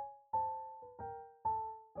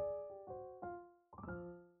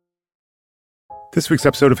 This week's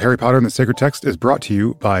episode of Harry Potter and the Sacred Text is brought to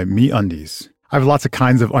you by MeUndies. I have lots of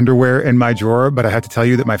kinds of underwear in my drawer, but I have to tell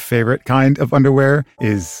you that my favorite kind of underwear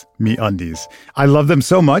is MeUndies. I love them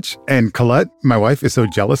so much, and Colette, my wife, is so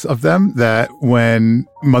jealous of them that when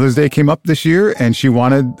Mother's Day came up this year and she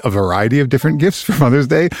wanted a variety of different gifts for Mother's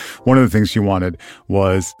Day, one of the things she wanted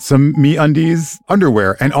was some MeUndies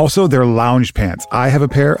underwear and also their lounge pants. I have a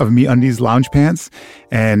pair of MeUndies lounge pants,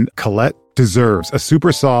 and Colette deserves a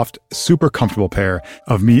super soft, super comfortable pair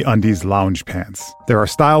of MeUndies lounge pants. There are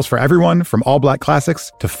styles for everyone, from all black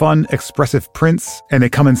classics to fun, expressive prints, and they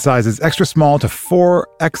come in sizes extra small to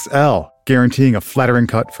 4XL, guaranteeing a flattering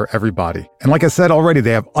cut for every body. And like I said already,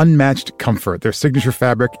 they have unmatched comfort. Their signature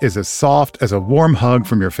fabric is as soft as a warm hug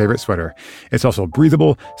from your favorite sweater. It's also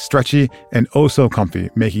breathable, stretchy, and oh so comfy,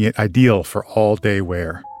 making it ideal for all-day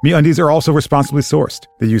wear. MeUndies are also responsibly sourced.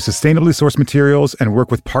 They use sustainably sourced materials and work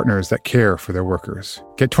with partners that care for their workers.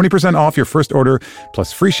 Get 20% off your first order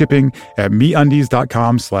plus free shipping at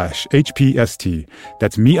MeUndies.com/HPST.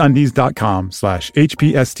 That's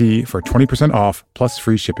MeUndies.com/HPST for 20% off plus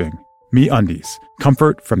free shipping. MeUndies.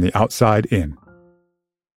 Comfort from the outside in.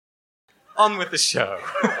 On with the show.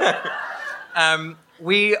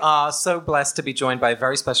 We are so blessed to be joined by a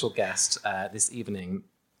very special guest this evening.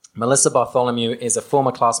 Melissa Bartholomew is a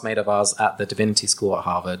former classmate of ours at the Divinity School at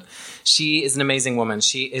Harvard. She is an amazing woman.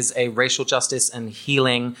 She is a racial justice and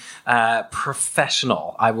healing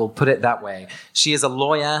professional, I will put it that way. She is a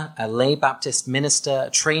lawyer, a lay Baptist minister, a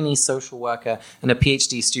trainee social worker, and a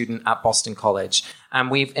PhD student at Boston College.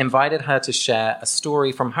 And we've invited her to share a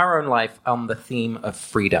story from her own life on the theme of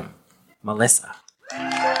freedom. Melissa.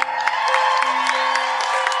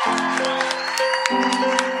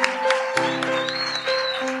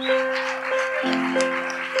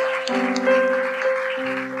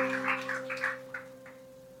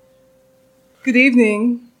 Good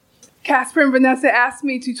evening. Casper and Vanessa asked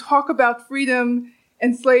me to talk about freedom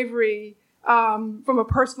and slavery from a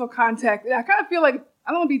personal context. And I kind of feel like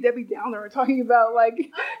I don't want to be Debbie Downer talking about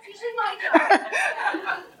like...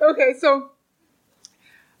 Okay, so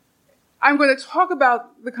I'm going to talk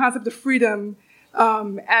about the concept of freedom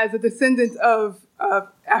as a descendant of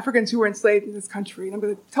Africans who were enslaved in this country. And I'm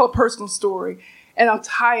going to tell a personal story, and I'll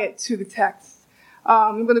tie it to the text.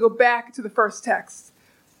 I'm going to go back to the first text.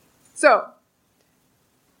 So,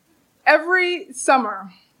 every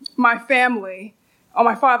summer, my family, on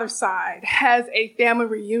my father's side, has a family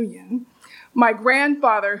reunion. My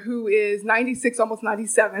grandfather, who is 96, almost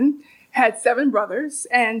 97, had 7 brothers,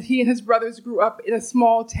 and he and his brothers grew up in a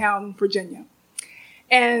small town in Virginia.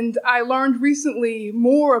 And I learned recently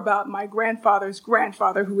more about my grandfather's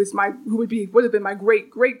grandfather, who would have been my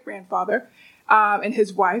great-great-grandfather, and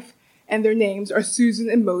his wife, and their names are Susan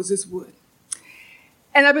and Moses Wood.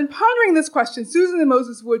 And I've been pondering this question. Susan and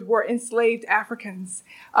Moses Wood were enslaved Africans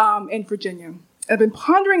in Virginia. I've been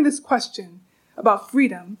pondering this question about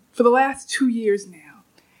freedom for the last 2 years now.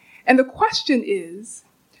 And the question is,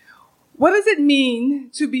 what does it mean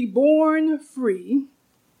to be born free,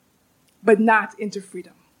 but not into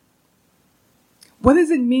freedom? What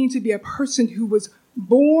does it mean to be a person who was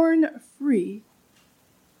born free,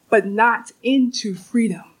 but not into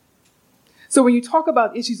freedom? So when you talk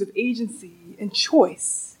about issues of agency and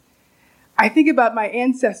choice, I think about my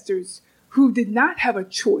ancestors who did not have a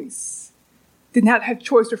choice, did not have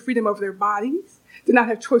choice or freedom over their bodies, did not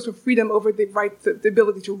have choice or freedom over the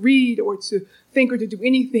ability to read or to think or to do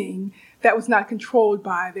anything that was not controlled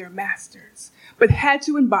by their masters, but had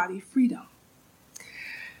to embody freedom.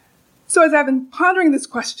 So as I've been pondering this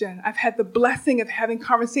question, I've had the blessing of having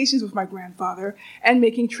conversations with my grandfather and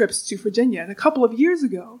making trips to Virginia. And a couple of years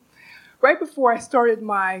ago, right before I started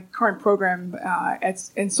my current program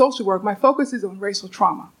in social work, my focus is on racial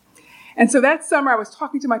trauma. And so that summer, I was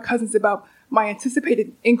talking to my cousins about my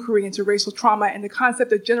anticipated inquiry into racial trauma and the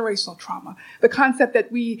concept of generational trauma, the concept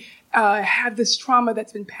that we have this trauma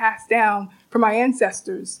that's been passed down from my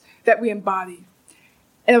ancestors that we embody.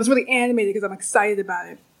 And I was really animated because I'm excited about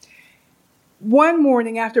it. One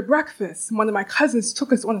morning after breakfast, one of my cousins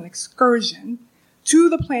took us on an excursion to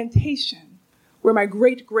the plantation where my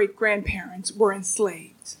great-great-grandparents were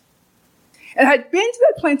enslaved. And I had been to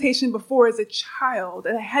that plantation before as a child,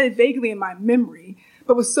 and I had it vaguely in my memory,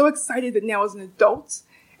 but was so excited that now as an adult,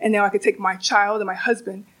 and now I could take my child and my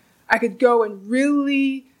husband, I could go and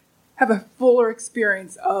really have a fuller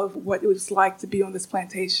experience of what it was like to be on this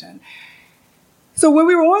plantation. So when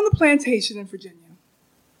we were on the plantation in Virginia,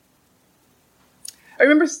 I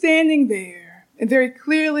remember standing there and very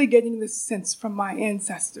clearly getting this sense from my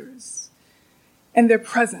ancestors and their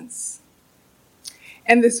presence.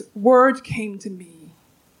 And this word came to me.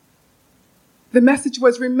 The message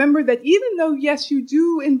was, remember that even though, yes, you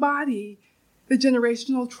do embody the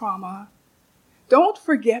generational trauma, don't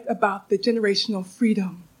forget about the generational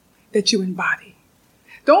freedom that you embody.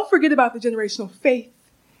 Don't forget about the generational faith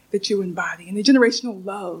that you embody and the generational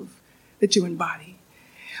love that you embody.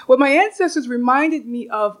 What my ancestors reminded me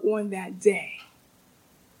of on that day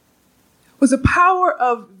was the power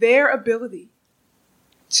of their ability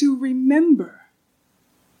to remember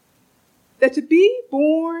that to be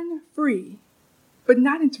born free, but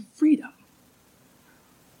not into freedom,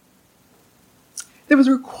 there was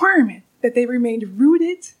a requirement that they remained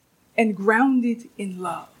rooted and grounded in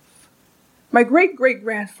love. My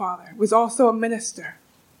great-great-grandfather was also a minister,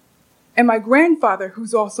 and my grandfather,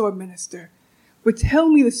 who's also a minister, would tell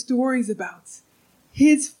me the stories about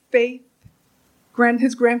his faith,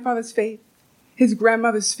 his grandfather's faith, his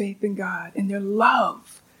grandmother's faith in God, and their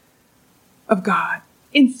love of God,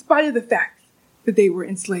 in spite of the fact that they were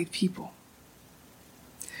enslaved people.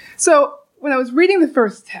 So when I was reading the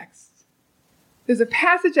first text, there's a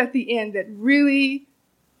passage at the end that really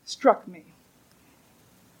struck me.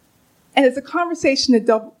 And it's a conversation that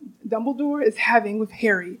Dumbledore is having with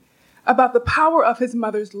Harry about the power of his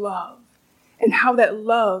mother's love and how that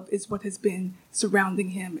love is what has been surrounding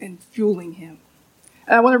him and fueling him.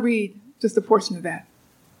 And I want to read just a portion of that.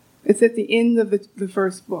 It's at the end of the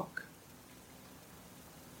first book.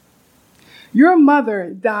 Your mother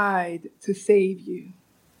died to save you.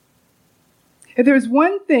 If there is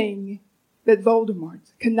one thing that Voldemort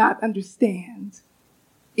cannot understand,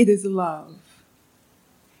 it is love.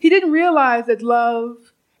 He didn't realize that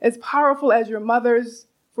love, as powerful as your mother's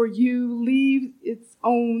for you, leaves its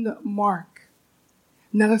own mark.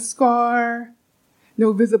 Not a scar,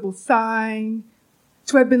 no visible sign,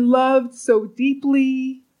 to have been loved so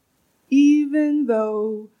deeply, even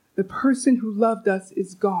though the person who loved us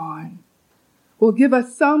is gone, will give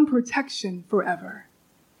us some protection forever.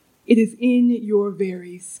 It is in your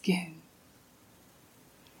very skin.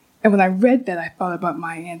 And when I read that, I thought about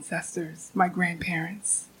my ancestors, my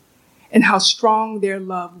grandparents, and how strong their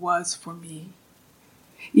love was for me.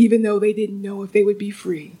 Even though they didn't know if they would be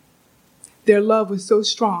free, their love was so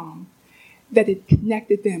strong that it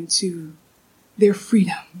connected them to their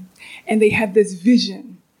freedom. And they had this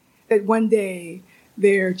vision that one day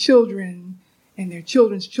their children and their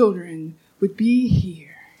children's children would be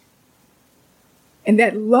here. And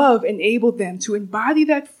that love enabled them to embody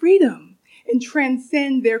that freedom and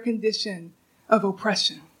transcend their condition of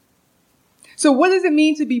oppression. So what does it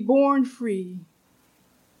mean to be born free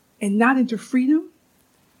and not into freedom?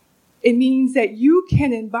 It means that you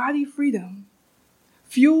can embody freedom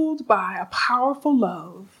fueled by a powerful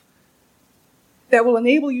love that will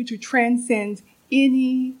enable you to transcend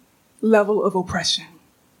any level of oppression.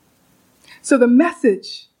 So the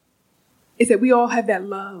message is that we all have that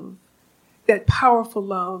love, that powerful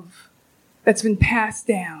love that's been passed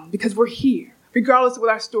down because we're here, regardless of what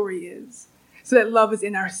our story is. So that love is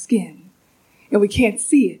in our skin and we can't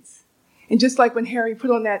see it. And just like when Harry would put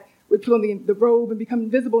on the robe and become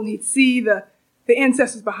invisible and he'd see the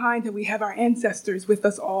ancestors behind him, we have our ancestors with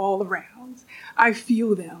us all around. I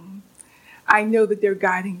feel them. I know that they're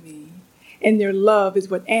guiding me, and their love is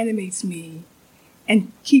what animates me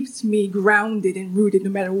and keeps me grounded and rooted no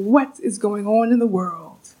matter what is going on in the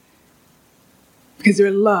world, because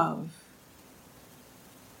their love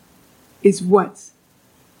is what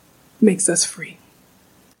makes us free.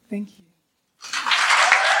 Thank you.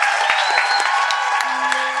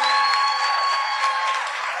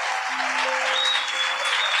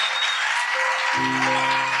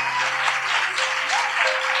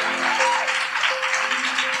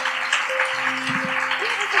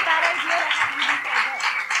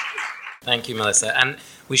 Thank you, Melissa. And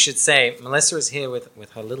we should say, Melissa is here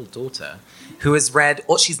with her little daughter, who has read,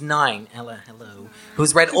 she's 9, Ella, hello,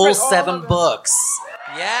 who's read all 7 books.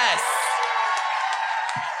 Yes.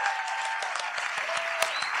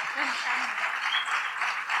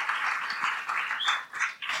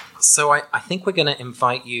 So I think we're going to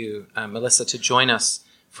invite you, Melissa, to join us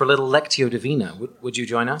for a little Lectio Divina. Would you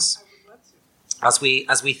join us? As we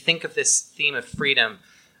think of this theme of freedom,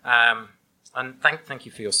 and thank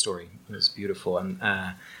you for your story. It was beautiful, and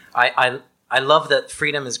I love that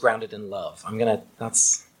freedom is grounded in love.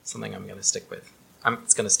 That's something I'm gonna stick with.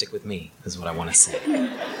 It's gonna stick with me, is what I want to say.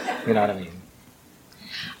 You know what I mean?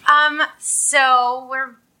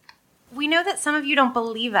 So we know that some of you don't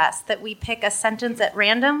believe us that we pick a sentence at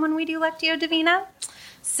random when we do Lectio Divina.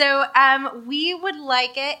 So we would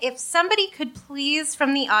like it if somebody could please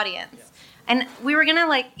from the audience, and we were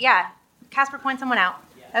gonna Casper, point someone out.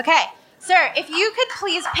 Okay. Sir, if you could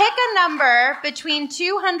please pick a number between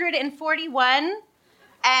 241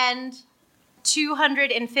 and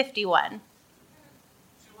 251.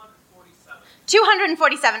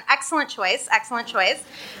 247. Excellent choice.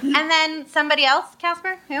 And then somebody else,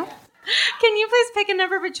 Casper? Who? Can you please pick a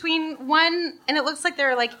number between 1, and it looks like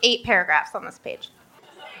there are like 8 paragraphs on this page.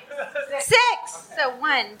 6. So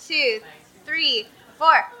 1, 2, 3,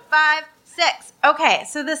 4, 5, 6. Okay,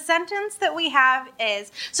 so the sentence that we have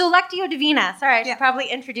is, Lectio Divina. Sorry, I should probably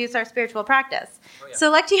introduce our spiritual practice. Oh, yeah.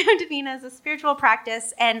 So Lectio Divina is a spiritual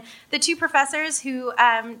practice, and the 2 professors who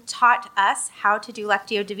taught us how to do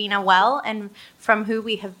Lectio Divina well, and from who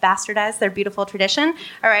we have bastardized their beautiful tradition,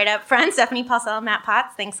 are right up front, Stephanie Paulsell and Matt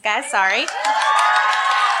Potts. Thanks, guys. Sorry.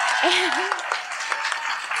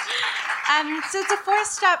 So it's a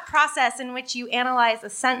 4-step process in which you analyze a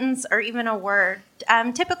sentence or even a word,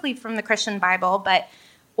 typically from the Christian Bible,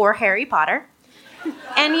 or Harry Potter.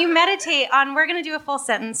 And you meditate on, we're going to do a full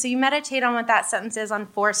sentence, so you meditate on what that sentence is on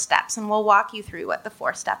 4 steps, and we'll walk you through what the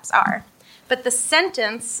 4 steps are. But the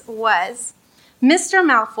sentence was, Mr.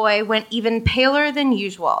 Malfoy went even paler than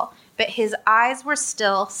usual, but his eyes were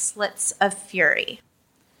still slits of fury.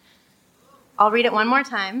 I'll read it one more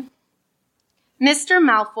time. Mr.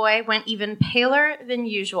 Malfoy went even paler than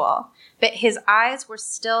usual, but his eyes were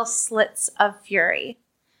still slits of fury.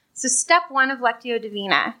 So step 1 of Lectio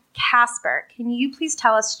Divina, Casper, can you please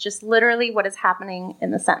tell us just literally what is happening in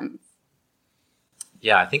the sentence?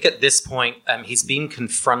 Yeah, I think at this point he's been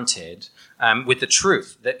confronted with the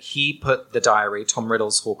truth that he put the diary, Tom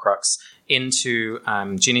Riddle's Horcrux, into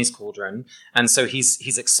Ginny's cauldron, and so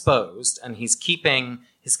he's exposed and he's keeping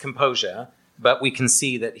his composure. But we can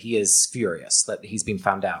see that he is furious, that he's been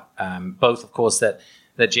found out. Both, of course, that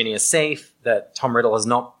Ginny is safe, that Tom Riddle has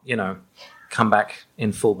not, come back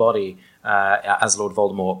in full body as Lord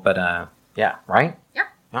Voldemort. But, right? Yeah.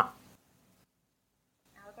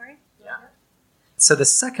 Allegory? Yeah. So the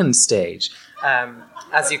second stage,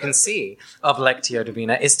 as you can see, of Lectio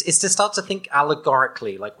Divina is to start to think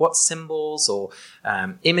allegorically, like what symbols or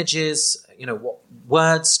images, what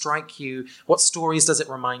words strike you, what stories does it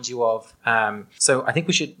remind you of? So I think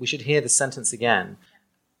we should hear the sentence again.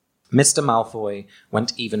 Mr. Malfoy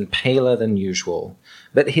went even paler than usual,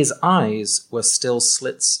 but his eyes were still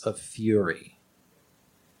slits of fury.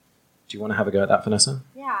 Do you want to have a go at that, Vanessa?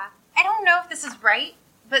 Yeah. I don't know if this is right,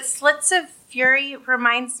 but slits of fury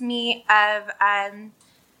reminds me of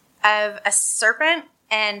a serpent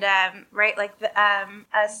and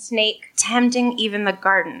a snake tempting even the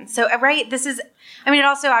garden. So it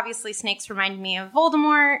also obviously snakes remind me of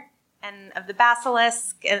Voldemort and of the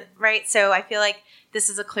basilisk, right? So I feel like this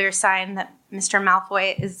is a clear sign that Mr.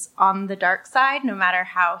 Malfoy is on the dark side, no matter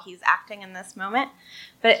how he's acting in this moment.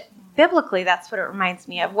 But biblically, that's what it reminds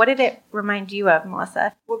me of. What did it remind you of,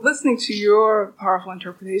 Melissa? Well, listening to your powerful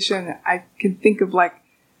interpretation, I can think of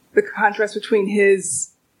the contrast between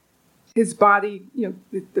his body,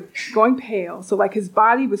 the going pale. So his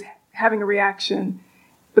body was having a reaction,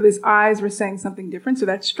 but his eyes were saying something different. So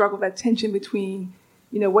that struggle, that tension between,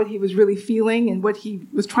 what he was really feeling and what he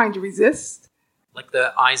was trying to resist. Like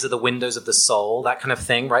the eyes are the windows of the soul, that kind of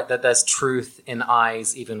thing, right? That there's truth in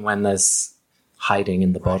eyes even when there's hiding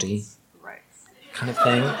in the body. Right. Kind of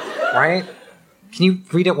thing, right? Can you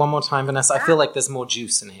read it one more time, Vanessa? I feel like there's more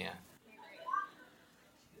juice in here.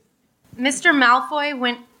 Mr. Malfoy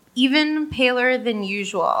went even paler than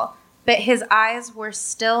usual, but his eyes were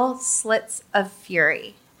still slits of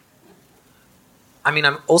fury. I mean,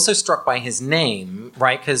 I'm also struck by his name,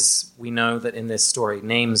 right? Because we know that in this story,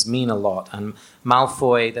 names mean a lot. And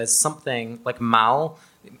Malfoy, there's something like mal,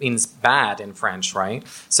 it means bad in French, right?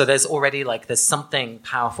 So there's already there's something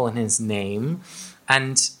powerful in his name.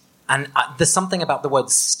 And there's something about the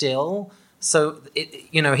word still. So,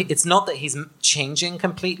 it's not that he's changing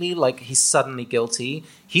completely, like he's suddenly guilty.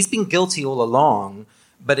 He's been guilty all along,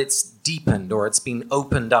 but it's deepened or it's been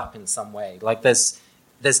opened up in some way. Like there's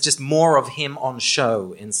just more of him on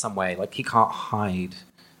show in some way. Like he can't hide.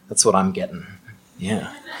 That's what I'm getting.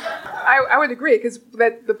 Yeah. I would agree, because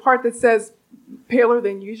the part that says paler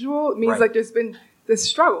than usual means right. there's been this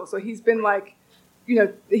struggle. So he's been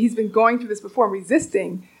he's been going through this before and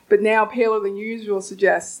resisting, but now paler than usual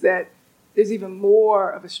suggests that there's even more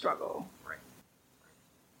of a struggle. Right.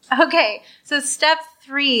 Okay, so step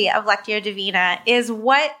 3 of Lectio Divina is,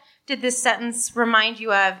 what did this sentence remind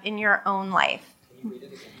you of in your own life? Can you read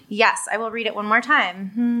it again? Yes, I will read it one more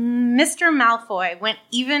time. Mr. Malfoy went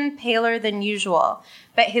even paler than usual,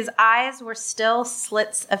 but his eyes were still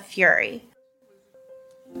slits of fury.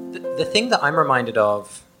 The thing that I'm reminded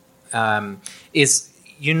of is,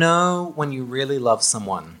 when you really love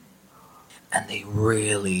someone and they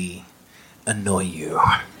really annoy you.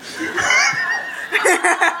 I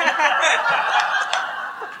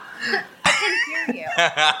can hear you.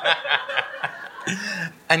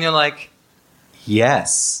 And you're like,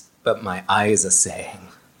 yes, but my eyes are saying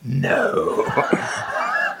no.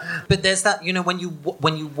 But there's that, when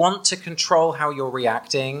you want to control how you're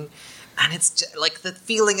reacting, and it's just, the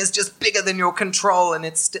feeling is just bigger than your control, and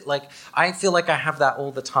it's I feel like I have that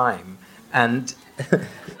all the time. And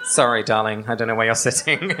sorry, darling, I don't know where you're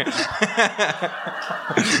sitting.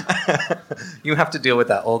 You have to deal with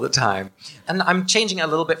that all the time. And I'm changing it a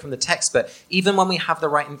little bit from the text, but even when we have the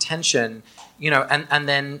right intention, and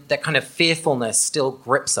then that kind of fearfulness still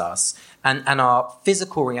grips us, and our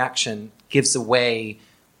physical reaction gives away,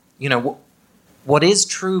 what is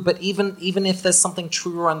true, but even if there's something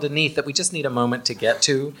truer underneath that we just need a moment to get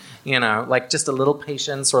to, just a little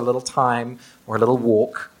patience or a little time or a little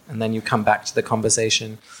walk, and then you come back to the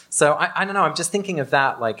conversation. So I don't know, I'm just thinking of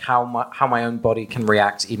that, how my own body can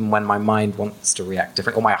react even when my mind wants to react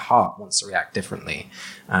differently, or my heart wants to react differently.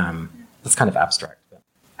 That's kind of abstract. But.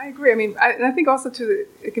 I agree. I mean, I think also too,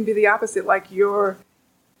 it can be the opposite. You're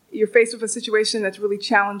faced with a situation that's really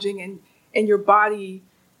challenging, and your body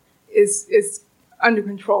is under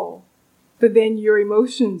control, but then your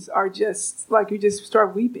emotions are just you just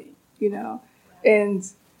start weeping, And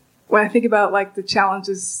when I think about the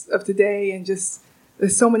challenges of today, and just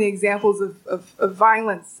there's so many examples of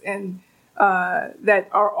violence and that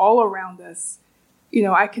are all around us,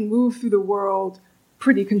 I can move through the world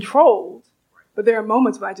pretty controlled, but there are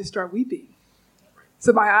moments when I just start weeping.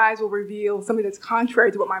 So my eyes will reveal something that's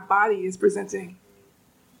contrary to what my body is presenting.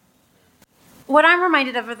 What I'm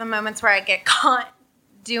reminded of are the moments where I get caught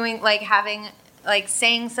doing,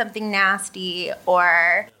 saying something nasty,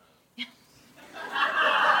 or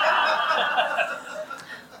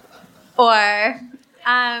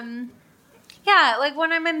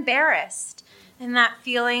when I'm embarrassed, and that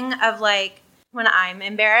feeling of when I'm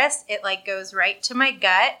embarrassed, it goes right to my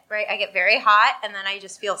gut, right? I get very hot, and then I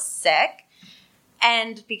just feel sick.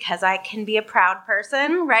 And because I can be a proud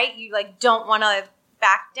person, right? You don't want to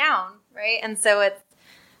back down, right? And so it's,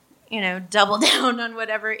 double down on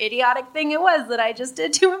whatever idiotic thing it was that I just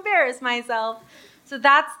did to embarrass myself. So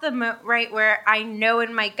that's the right where I know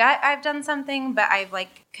in my gut I've done something, but I've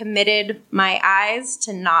committed my eyes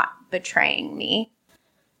to not betraying me.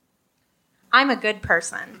 I'm a good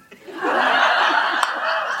person.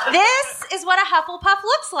 This is what a Hufflepuff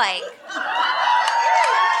looks like. Thank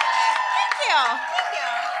you.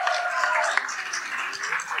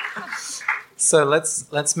 So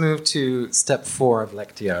let's move to step 4 of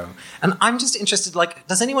Lectio. And I'm just interested,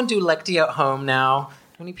 does anyone do Lectio at home now?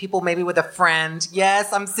 Any people maybe with a friend?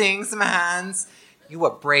 Yes, I'm seeing some hands. You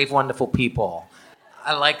are brave, wonderful people.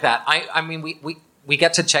 I like that. I mean, we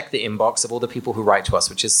get to check the inbox of all the people who write to us,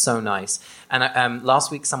 which is so nice. And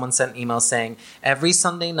last week someone sent an email saying, every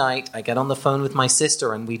Sunday night I get on the phone with my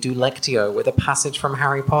sister and we do Lectio with a passage from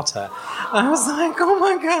Harry Potter. And I was like, oh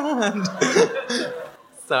my God.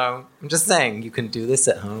 So I'm just saying, you can do this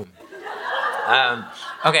at home.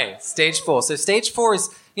 Okay, stage 4. So stage 4 is,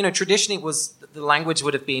 traditionally the language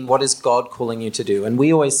would have been, what is God calling you to do? And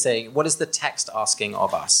we always say, what is the text asking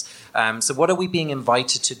of us? So what are we being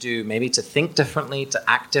invited to do? Maybe to think differently, to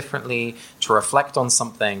act differently, to reflect on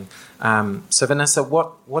something. So Vanessa,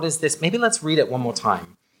 what is this? Maybe let's read it one more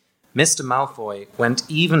time. Mr. Malfoy went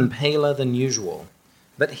even paler than usual,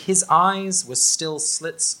 but his eyes were still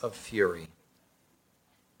slits of fury.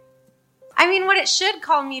 I mean, what it should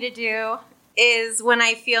call me to do is when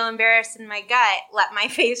I feel embarrassed in my gut, let my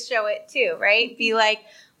face show it too, right? Be like,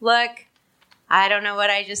 look, I don't know what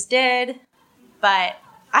I just did, but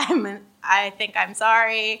I think I'm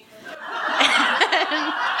sorry.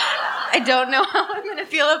 I don't know how I'm going to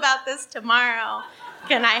feel about this tomorrow.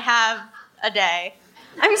 Can I have a day?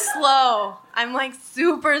 I'm slow. I'm like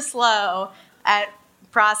super slow at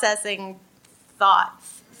processing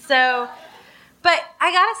thoughts. So, but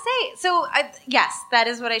I gotta say, yes, that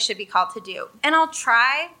is what I should be called to do. And I'll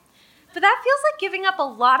try, but that feels like giving up a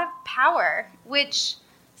lot of power, which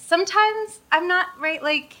sometimes I'm not, right?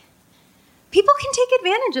 Like, people can take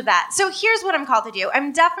advantage of that. So here's what I'm called to do.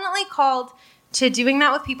 I'm definitely called to doing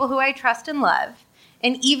that with people who I trust and love,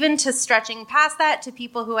 and even to stretching past that to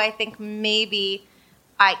people who I think maybe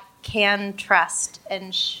I can trust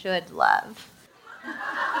and should love. But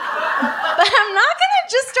I'm not going to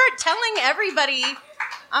just start telling everybody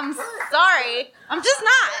I'm sorry. I'm just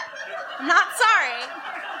not. I'm not sorry.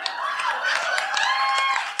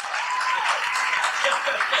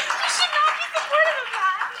 You should not be supportive of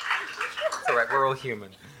that. It's all right. We're all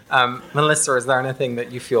human. Melissa, is there anything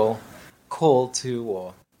that you feel called to,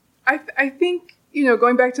 or? I think,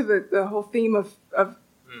 going back to the whole theme of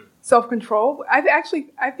self-control,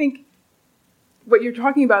 I think what you're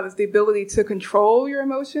talking about is the ability to control your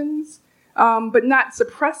emotions, but not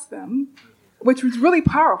suppress them, which was really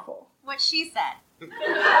powerful. What she said. That's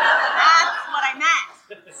what I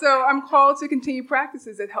meant. So I'm called to continue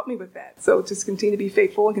practices that help me with that. So just continue to be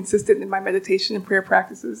faithful and consistent in my meditation and prayer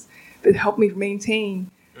practices that help me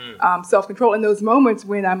maintain self-control in those moments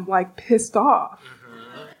when I'm like pissed off.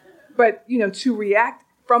 But, to react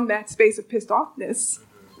from that space of pissed offness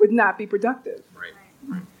would not be productive. Right.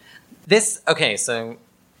 So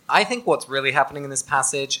I think what's really happening in this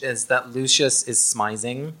passage is that Lucius is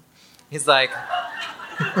smizing. He's like,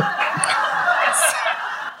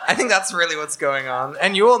 I think that's really what's going on.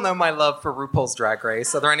 And you all know my love for RuPaul's Drag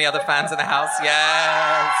Race. Are there any other fans in the house?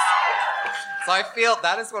 Yes. So I feel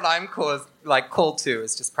that is what I'm called to,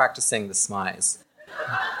 is just practicing the smize.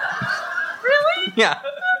 Really? Yeah.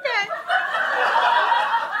 Okay.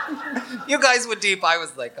 You guys were deep. I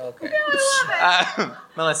was like, okay. Yeah, I love it.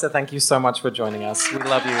 Melissa, thank you so much for joining us. We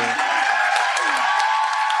love you.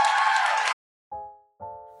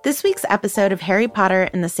 This week's episode of Harry Potter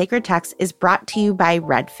and the Sacred Text is brought to you by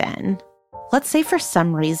Redfin. Let's say for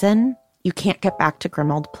some reason you can't get back to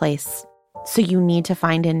Grimmauld Place, so you need to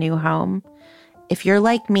find a new home. If you're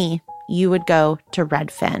like me, you would go to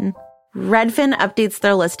Redfin. Redfin updates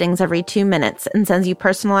their listings every 2 minutes and sends you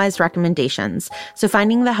personalized recommendations, so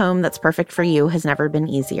finding the home that's perfect for you has never been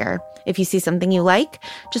easier. If you see something you like,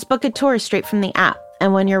 just book a tour straight from the app.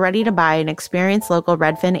 And when you're ready to buy, an experienced local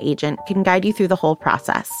Redfin agent can guide you through the whole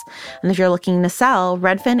process. And if you're looking to sell,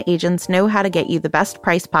 Redfin agents know how to get you the best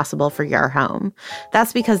price possible for your home.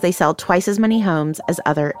 That's because they sell twice as many homes as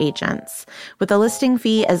other agents. With a listing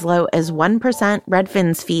fee as low as 1%,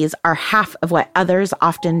 Redfin's fees are half of what others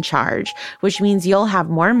often charge, which means you'll have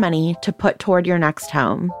more money to put toward your next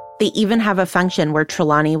home. They even have a function where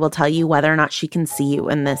Trelawney will tell you whether or not she can see you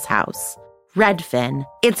in this house. Redfin.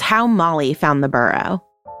 It's how Molly found the burrow.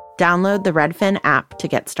 Download the Redfin app to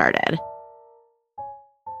get started.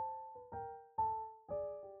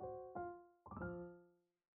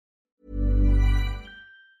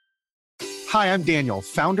 Hi, I'm Daniel,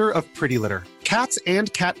 founder of Pretty Litter. Cats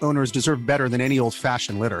and cat owners deserve better than any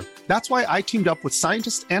old-fashioned litter. That's why I teamed up with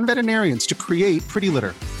scientists and veterinarians to create Pretty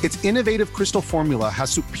Litter. Its innovative crystal formula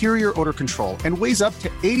has superior odor control and weighs up to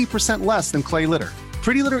 80% less than clay litter.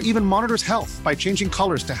 Pretty Litter even monitors health by changing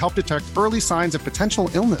colors to help detect early signs of potential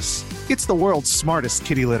illness. It's the world's smartest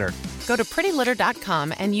kitty litter. Go to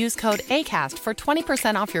prettylitter.com and use code ACAST for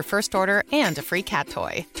 20% off your first order and a free cat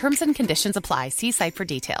toy. Terms and conditions apply. See site for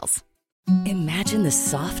details. Imagine the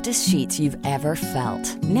softest sheets you've ever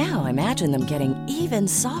felt. Now imagine them getting even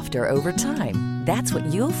softer over time. That's what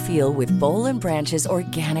you'll feel with Boll & Branch's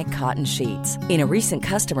organic cotton sheets. In a recent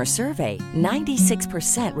customer survey,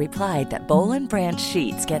 96% replied that Boll & Branch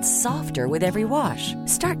sheets get softer with every wash.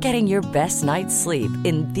 Start getting your best night's sleep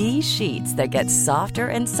in these sheets that get softer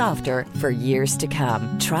and softer for years to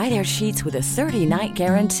come. Try their sheets with a 30-night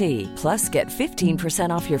guarantee. Plus, get 15%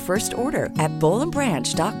 off your first order at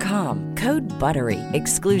bollandbranch.com. Code BUTTERY.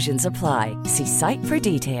 Exclusions apply. See site for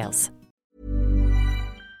details.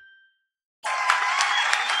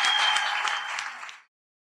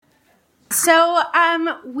 So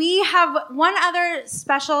we have one other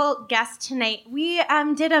special guest tonight. We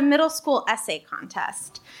did a middle school essay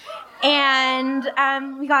contest. And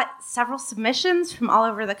we got several submissions from all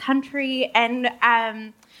over the country, and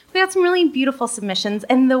we got some really beautiful submissions.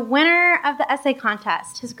 And the winner of the essay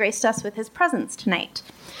contest has graced us with his presence tonight.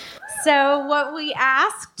 So what we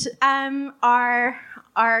asked our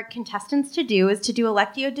contestants to do is to do a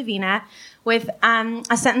Lectio Divina with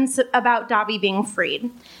a sentence about Dobby being freed.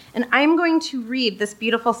 And I'm going to read this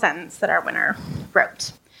beautiful sentence that our winner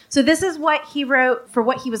wrote. So this is what he wrote for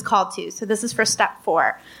what he was called to. So this is for step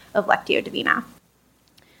 4 of Lectio Divina.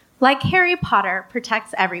 Like Harry Potter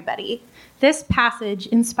protects everybody, this passage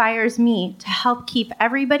inspires me to help keep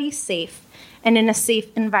everybody safe and in a safe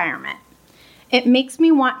environment. It makes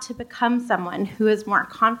me want to become someone who is more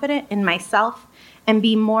confident in myself and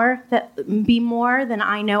be more than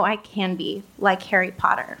I know I can be, like Harry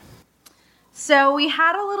Potter. So we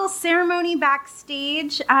had a little ceremony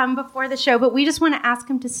backstage before the show, but we just want to ask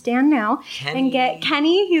him to stand now and get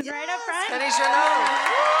Kenny. He's right up front. Kenny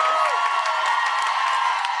Janot.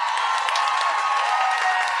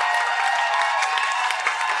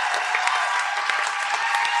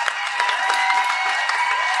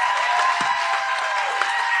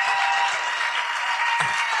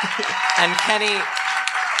 And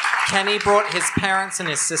Kenny brought his parents and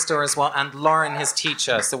his sister as well, and Lauren, his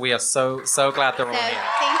teacher. So we are so glad they're all here.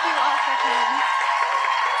 Thank you all for coming.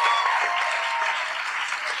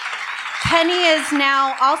 Kenny is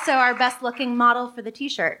now also our best looking model for the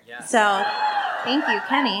t-shirt. Yes. So thank you,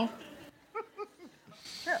 Kenny.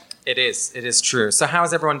 It is true. So how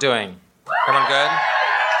is everyone doing? Everyone good?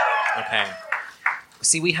 Okay.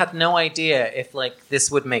 See, we had no idea if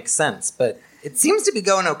this would make sense, but it seems to be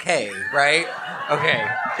going okay, right? Okay,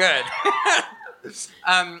 good.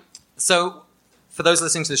 So for those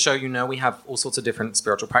listening to the show, we have all sorts of different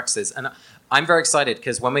spiritual practices. And I'm very excited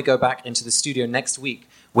because when we go back into the studio next week,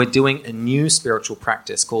 we're doing a new spiritual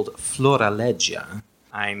practice called Florilegia.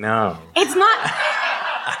 I know. It's not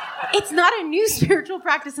a new spiritual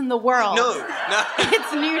practice in the world. No.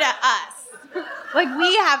 It's new to us.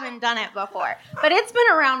 We haven't done it before. But it's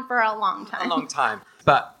been around for a long time.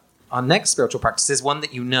 But our next spiritual practice is one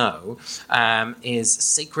that is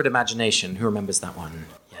sacred imagination. Who remembers that one?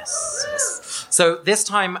 Yes. So this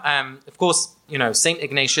time, of course, St.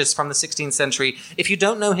 Ignatius from the 16th century. If you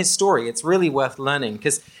don't know his story, it's really worth learning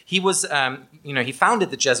because he was, he founded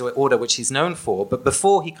the Jesuit order, which he's known for. But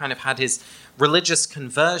before he kind of had his religious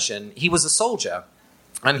conversion, he was a soldier.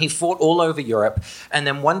 And he fought all over Europe. And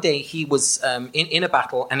then one day he was in a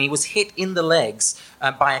battle and he was hit in the legs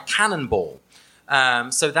by a cannonball.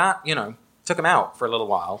 So that, took him out for a little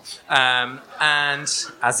while, and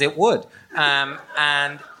as it would.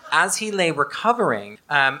 And as he lay recovering,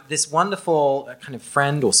 this wonderful kind of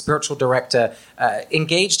friend or spiritual director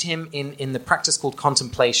engaged him in the practice called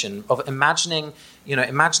contemplation, of imagining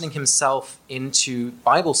himself into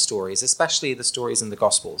Bible stories, especially the stories in the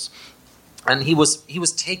Gospels. And he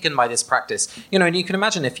was taken by this practice. And you can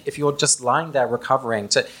imagine if you're just lying there recovering,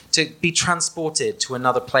 to be transported to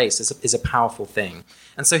another place is a powerful thing.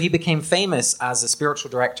 And so he became famous as a spiritual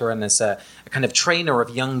director and as a kind of trainer of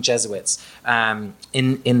young Jesuits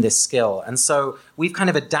in this skill. And so we've kind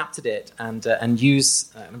of adapted it and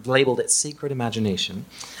labeled it Sacred Imagination.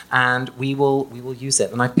 And we will use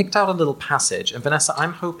it. And I picked out a little passage. And Vanessa,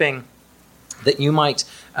 I'm hoping that you might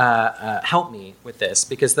help me with this,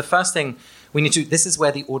 because the first thing we need to, this is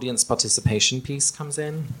where the audience participation piece comes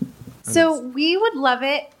in. So we would love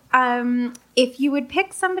it if you would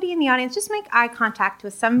pick somebody in the audience, just make eye contact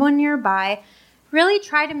with someone nearby. Really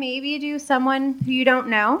try to maybe do someone who you don't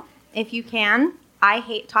know, if you can. I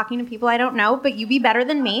hate talking to people I don't know, but you be better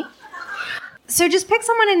than me. So just pick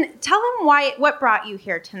someone and tell them what brought you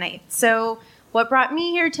here tonight. So what brought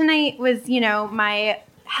me here tonight was, my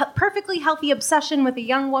perfectly healthy obsession with a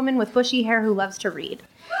young woman with bushy hair who loves to read.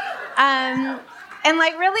 And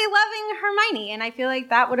really loving Hermione. And I feel like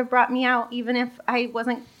that would have brought me out even if I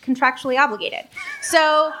wasn't contractually obligated.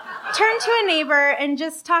 So turn to a neighbor and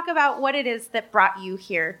just talk about what it is that brought you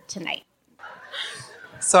here tonight.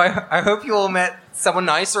 So I hope you all met someone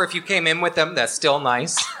nice, or if you came in with them, they're still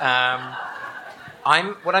nice. What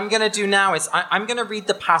I'm going to do now is I'm going to read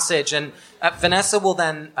the passage, and Vanessa will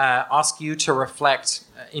then ask you to reflect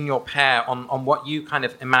in your pair on what you kind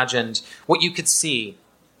of imagined, what you could see.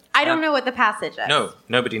 I don't know what the passage is. No,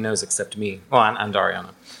 nobody knows except me. Well, and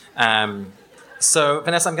Ariana. So,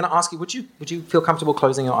 Vanessa, I'm going to ask you, would you feel comfortable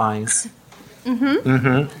closing your eyes? Mm-hmm.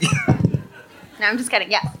 Mm-hmm. No, I'm just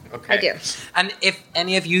kidding. Yes, okay. I do. And if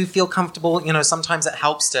any of you feel comfortable, sometimes it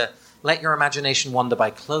helps to let your imagination wander by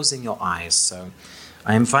closing your eyes. So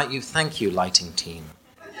I invite you. Thank you, lighting team.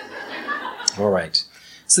 All right.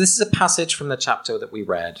 So this is a passage from the chapter that we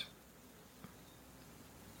read.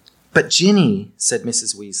 But Ginny, said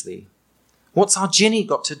Mrs. Weasley. What's our Ginny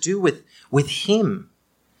got to do with him?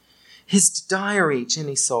 His diary,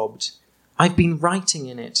 Ginny sobbed. I've been writing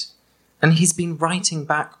in it, and he's been writing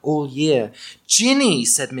back all year. Ginny,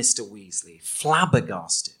 said Mr. Weasley,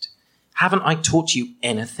 flabbergasted. Haven't I taught you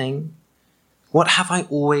anything? What have I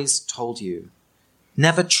always told you?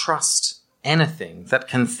 Never trust anything that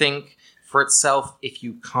can think for itself if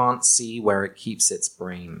you can't see where it keeps its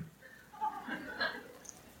brain.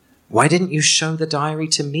 Why didn't you show the diary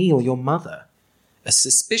to me or your mother? A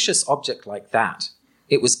suspicious object like that.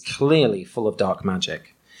 It was clearly full of dark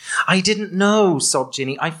magic. I didn't know, sobbed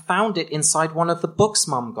Ginny. I found it inside one of the books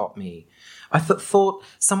Mum got me. I thought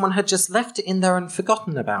someone had just left it in there and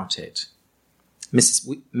forgotten about it. Miss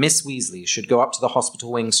Weasley should go up to the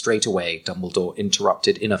hospital wing straight away, Dumbledore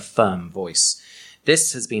interrupted in a firm voice.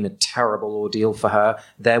 This has been a terrible ordeal for her.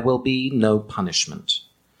 There will be no punishment.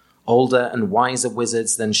 Older and wiser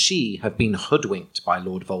wizards than she have been hoodwinked by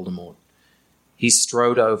Lord Voldemort. He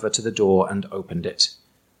strode over to the door and opened it.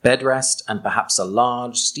 Bed rest and perhaps a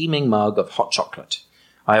large, steaming mug of hot chocolate.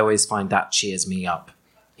 I always find that cheers me up,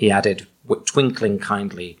 he added, twinkling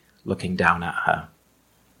kindly, looking down at her.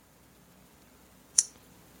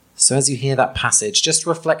 So as you hear that passage, just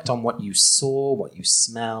reflect on what you saw, what you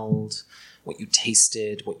smelled, what you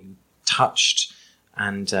tasted, what you touched,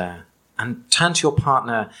 and turn to your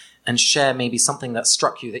partner and share maybe something that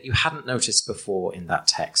struck you that you hadn't noticed before in that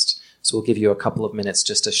text. So we'll give you a couple of minutes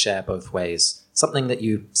just to share both ways, something that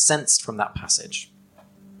you sensed from that passage.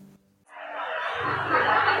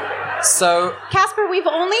 So, Casper, we've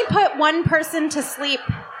only put one person to sleep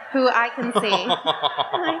who I can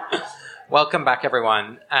see. Welcome back,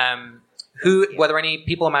 everyone. Were there any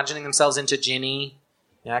people imagining themselves into Ginny?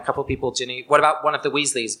 Yeah, a couple of people, Ginny. What about one of the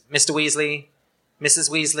Weasleys? Mr. Weasley? Mrs.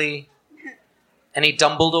 Weasley? Any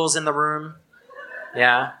Dumbledores in the room?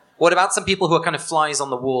 Yeah. What about some people who are kind of flies on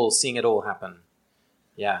the wall seeing it all happen?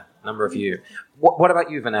 Yeah, a number of you. What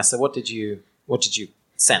about you, Vanessa? What did you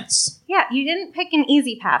sense? Yeah, you didn't pick an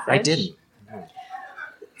easy passage. I didn't.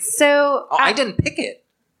 So... I didn't pick it.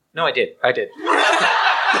 No, I did.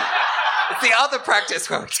 It's the other practice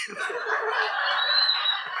quote.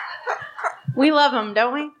 We love them,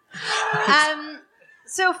 don't we?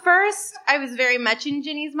 So first, I was very much in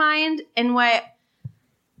Ginny's mind, and what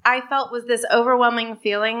I felt was this overwhelming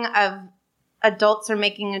feeling of adults are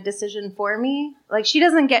making a decision for me. Like, she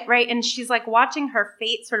doesn't get right, and she's like watching her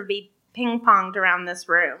fate sort of be ping-ponged around this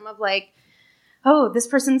room of like, oh, this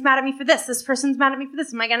person's mad at me for this person's mad at me for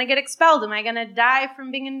this. Am I going to get expelled? Am I going to die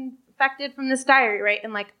from being infected from this diary, right?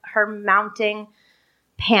 And like her mounting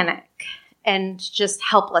panic and just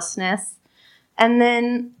helplessness. And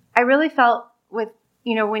then I really felt with,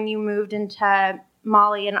 when you moved into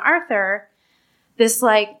Molly and Arthur, this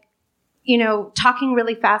like, talking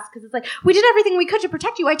really fast because it's like, we did everything we could to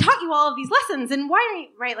protect you. I taught you all of these lessons. And why are you,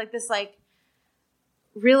 right? Like this like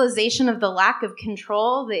realization of the lack of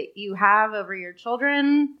control that you have over your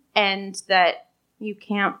children and that you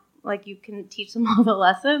can't, like you can teach them all the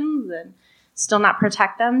lessons and still not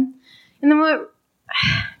protect them. And then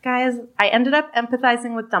guys, I ended up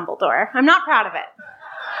empathizing with Dumbledore. I'm not proud of it.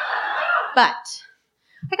 But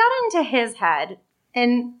I got into his head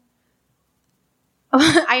and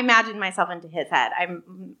I imagined myself into his head.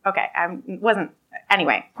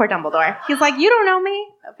 Anyway, poor Dumbledore. He's like, you don't know me.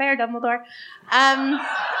 Fair, Dumbledore. But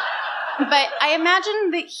I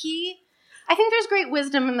imagine that I think there's great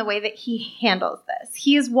wisdom in the way that he handles this.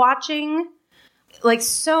 He is watching like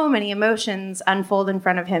so many emotions unfold in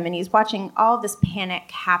front of him, and he's watching all this panic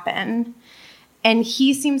happen. And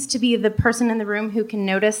he seems to be the person in the room who can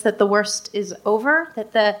notice that the worst is over,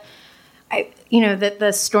 that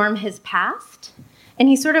the storm has passed. And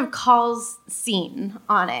he sort of calls scene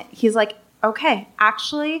on it. He's like, okay,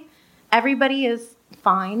 actually, everybody is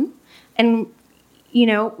fine. And,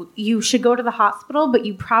 you should go to the hospital, but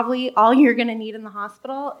all you're going to need in the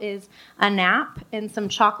hospital is a nap and some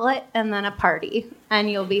chocolate and then a party, and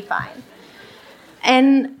you'll be fine.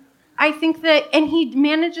 And I think and he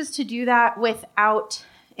manages to do that without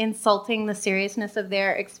insulting the seriousness of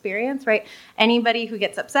their experience, right? Anybody who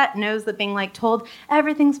gets upset knows that being like told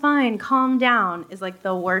everything's fine, calm down is like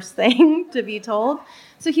the worst thing to be told.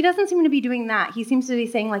 So he doesn't seem to be doing that. He seems to be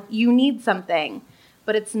saying like, you need something,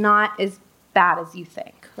 but it's not as bad as you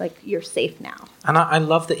think. Like, you're safe now. And I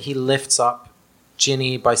love that he lifts up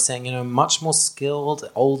Ginny by saying, much more skilled,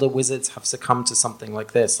 older wizards have succumbed to something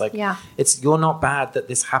like this. Like, yeah. You're not bad that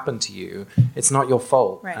this happened to you. It's not your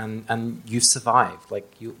fault. Right. And you've survived.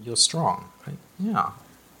 Like, you're strong. Right? Yeah.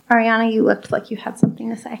 Ariana, you looked like you had something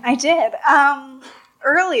to say. I did.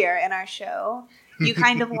 Earlier in our show, you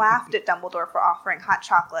kind of laughed at Dumbledore for offering hot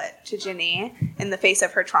chocolate to Ginny in the face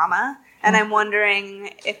of her trauma. And I'm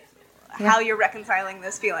wondering how you're reconciling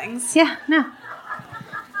those feelings. Yeah, no.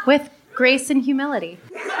 With grace and humility.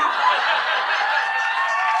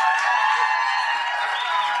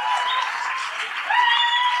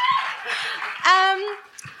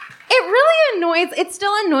 It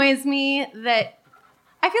still annoys me that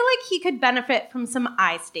I feel like he could benefit from some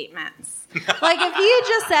I statements. Like if he had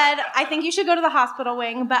just said, I think you should go to the hospital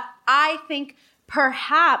wing, but I think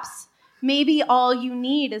perhaps maybe all you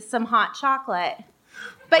need is some hot chocolate.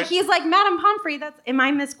 But he's like, Madame Pomfrey, am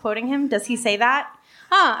I misquoting him? Does he say that?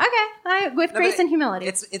 Oh, okay. With grace and humility.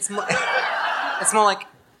 It's more like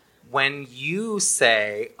when you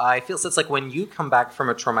say, it's like when you come back from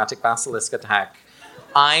a traumatic basilisk attack,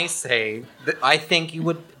 I say that I think you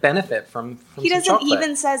would benefit from He doesn't some chocolate.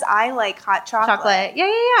 even says I like hot chocolate.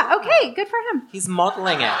 Yeah. Okay, good for him. He's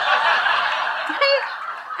modeling it.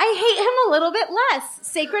 I hate him a little bit less.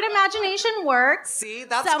 Sacred imagination works. See,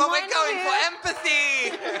 that's what we're going for.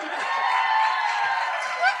 Empathy.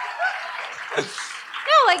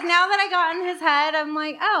 No, like now that I got in his head, I'm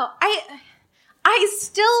like, I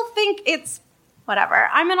still think it's whatever.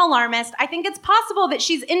 I'm an alarmist. I think it's possible that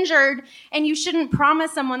she's injured and you shouldn't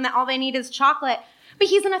promise someone that all they need is chocolate. But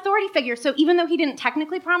he's an authority figure, so even though he didn't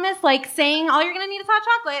technically promise, like saying all you're going to need is hot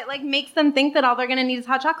chocolate, like makes them think that all they're going to need is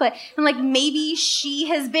hot chocolate. And like maybe she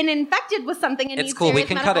has been infected with something and it's needs cool. We serious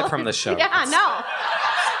can medical... cut it from the show. Yeah, no.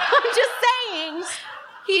 I'm just saying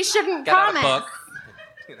he shouldn't Get promise. out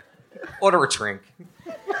a book. Order a drink.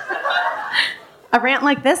 A rant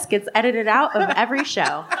like this gets edited out of every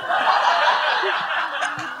show.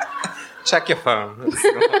 Check your phone.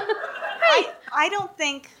 I don't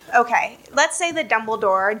think... Okay, let's say that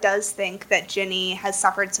Dumbledore does think that Ginny has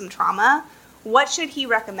suffered some trauma. What should he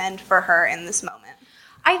recommend for her in this moment?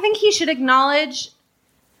 I think he should acknowledge...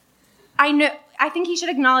 I think he should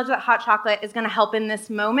acknowledge that hot chocolate is going to help in this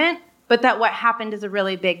moment, but that what happened is a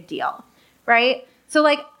really big deal, right? So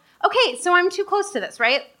like, okay, so I'm too close to this,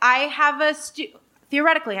 right?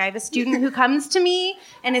 Theoretically, I have a student who comes to me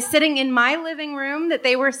and is sitting in my living room that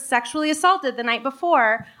they were sexually assaulted the night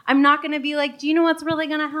before. I'm not going to be like, do you know what's really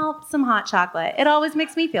going to help? Some hot chocolate. It always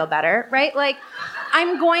makes me feel better, right? Like,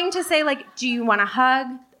 I'm going to say, like, do you want a hug?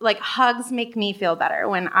 Like, hugs make me feel better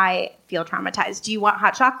when I feel traumatized. Do you want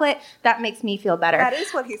hot chocolate? That makes me feel better. That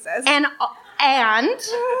is what he says.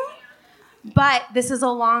 But this is a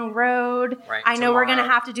long road. Right, I know we're going to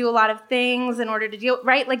have to do a lot of things in order to deal,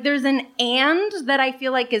 right? Like there's an and that I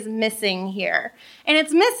feel like is missing here. And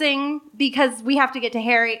it's missing because we have to get to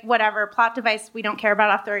Harry, whatever, plot device, we don't care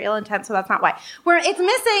about authorial intent, so that's not why. Where it's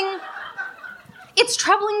missing, it's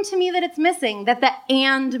troubling to me that it's missing, that the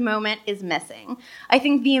and moment is missing. I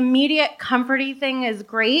think the immediate comforting thing is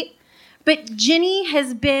great, but Ginny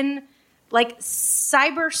has been like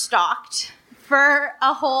cyber stalked for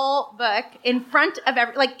a whole book in front of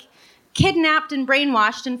kidnapped and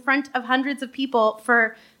brainwashed in front of hundreds of people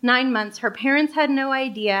for 9 months. Her parents had no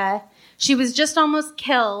idea. She was just almost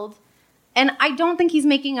killed. And I don't think he's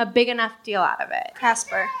making a big enough deal out of it.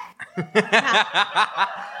 Casper.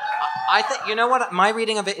 I think, you know what, my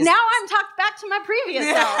reading of it is... Now I'm talked back to my previous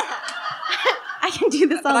self. I can do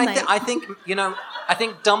this all night. I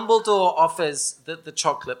think Dumbledore offers the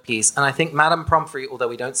chocolate piece, and I think Madame Pomfrey, although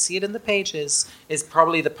we don't see it in the pages, is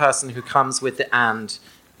probably the person who comes with the and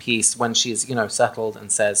piece when she's, settled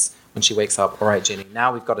and says, when she wakes up, all right, Ginny,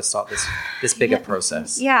 now we've got to start this bigger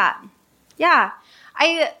process. Yeah.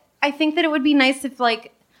 I think that it would be nice if, I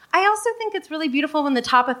also think it's really beautiful when the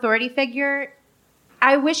top authority figure,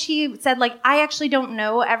 I wish he said, I actually don't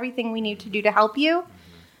know everything we need to do to help you,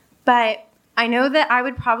 but I know that I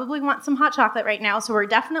would probably want some hot chocolate right now, so we're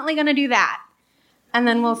definitely going to do that. And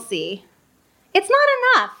then we'll see. It's not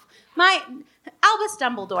enough. Albus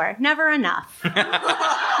Dumbledore, never enough.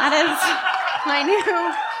 That is my new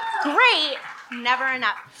great, never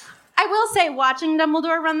enough. I will say, watching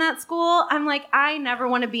Dumbledore run that school, I'm like, I never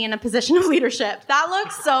want to be in a position of leadership. That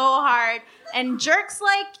looks so hard. And jerks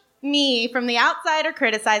like me from the outside are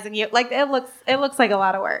criticizing you. It looks like a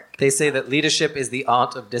lot of work. They say that leadership is the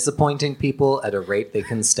art of disappointing people at a rate they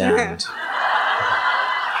can stand.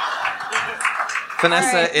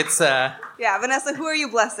 Vanessa, right. It's Yeah, Vanessa, who are you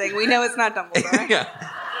blessing? We know it's not Dumbledore. Yeah.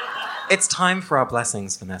 It's time for our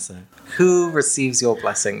blessings, Vanessa. Who receives your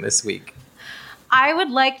blessing this week? I would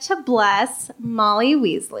like to bless Molly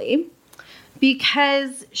Weasley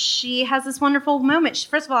because she has this wonderful moment.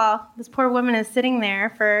 First of all, this poor woman is sitting there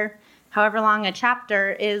for however long a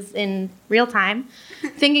chapter is in real time,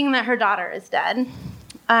 thinking that her daughter is dead.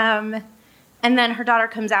 And then her daughter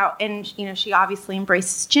comes out and, you know, she obviously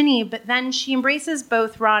embraces Ginny, but then she embraces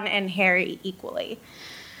both Ron and Harry equally.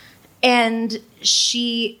 And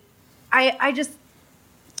I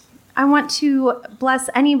want to bless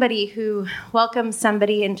anybody who welcomes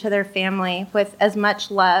somebody into their family with as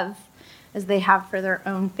much love as they have for their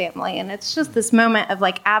own family. And it's just this moment of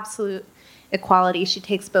like absolute equality. She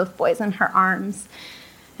takes both boys in her arms.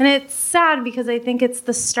 And it's sad because I think it's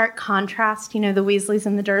the stark contrast, you know, the Weasleys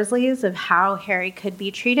and the Dursleys of how Harry could be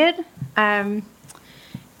treated. And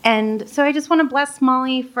so I just want to bless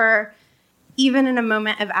Molly for, even in a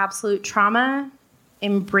moment of absolute trauma,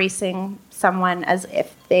 embracing someone as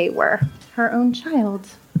if they were her own child.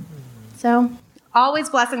 So, always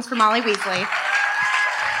blessings for Molly Weasley.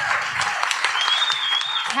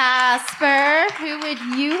 Casper, who would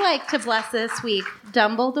you like to bless this week?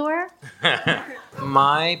 Dumbledore?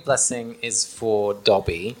 My blessing is for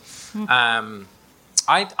Dobby. I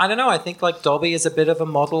don't know. I think like Dobby is a bit of a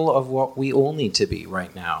model of what we all need to be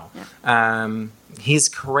right now. Yeah. He's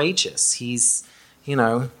courageous. He's, you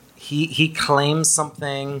know, he claims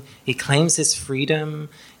something. He claims his freedom.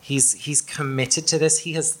 He's committed to this.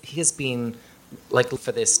 He has been like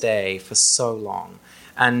for this day for so long,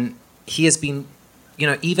 and he has been. You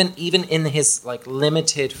know, even in his like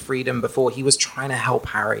limited freedom before, he was trying to help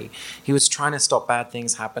Harry. He was trying to stop bad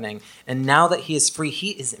things happening. And now that he is free,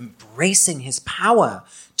 he is embracing his power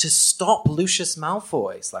to stop Lucius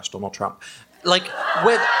Malfoy / Donald Trump. Like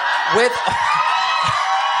with it's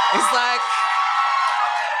like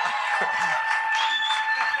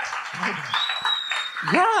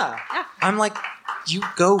yeah. I'm like, you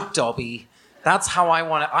go, Dobby. That's how I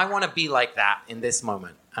want to be like that in this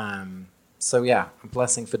moment. So yeah, a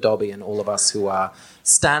blessing for Dobby and all of us who are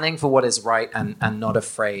standing for what is right and not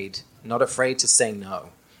afraid to say no.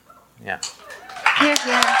 Yeah. Yeah.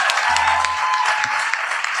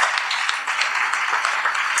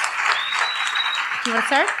 You want to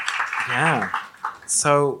start? Yeah.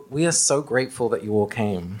 So we are so grateful that you all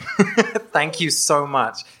came. Thank you so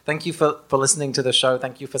much. Thank you for listening to the show.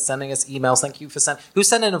 Thank you for sending us emails. Thank you for who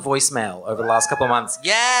sent in a voicemail over the last couple of months?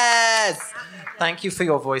 Yes! Thank you for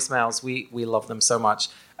your voicemails. We love them so much.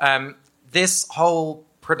 This whole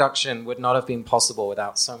production would not have been possible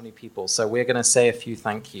without so many people. So we're going to say a few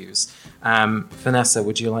thank yous. Vanessa,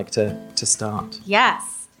 would you like to start?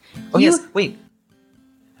 Yes. Oh, yes. Wait.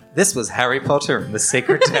 This was Harry Potter and the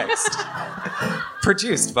Sacred Text.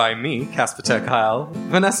 Produced by me, Casper ter Kuile,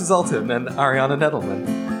 Vanessa Zoltan, and Ariana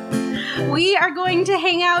Nettleman. We are going to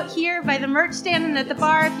hang out here by the merch stand and at the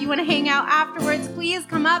bar. If you want to hang out afterwards, please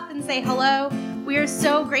come up and say hello. We are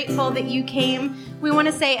so grateful that you came. We want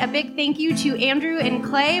to say a big thank you to Andrew and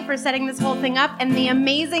Clay for setting this whole thing up and the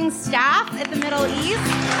amazing staff at the Middle East.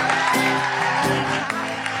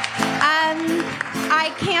 I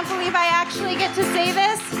can't believe I actually get to say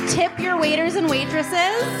this. Tip your waiters and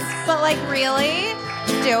waitresses, but like really,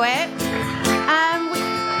 do it.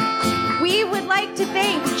 We would like to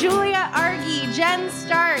thank Julia Argy, Jen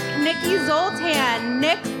Stark, Nikki Zoltan,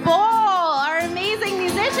 Nick Boll, our amazing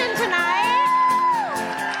musician tonight,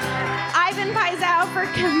 Ivan Paisau for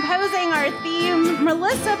composing our theme,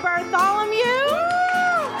 Melissa Bartholomew,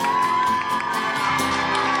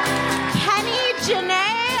 Kenny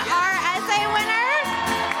Janae, our essay winner,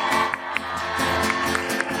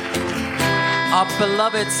 our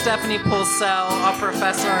beloved Stephanie Purcell, our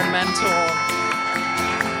professor and mentor,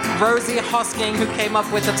 Rosie Hosking, who came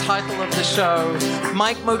up with the title of the show,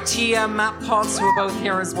 Mike Motia, Matt Potts, who are both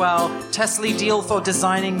here as well, Teslie Deal for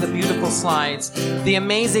designing the beautiful slides, the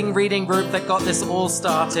amazing reading group that got this all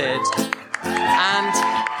started, and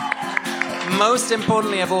most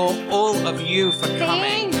importantly of all of you for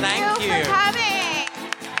coming. Thank you for having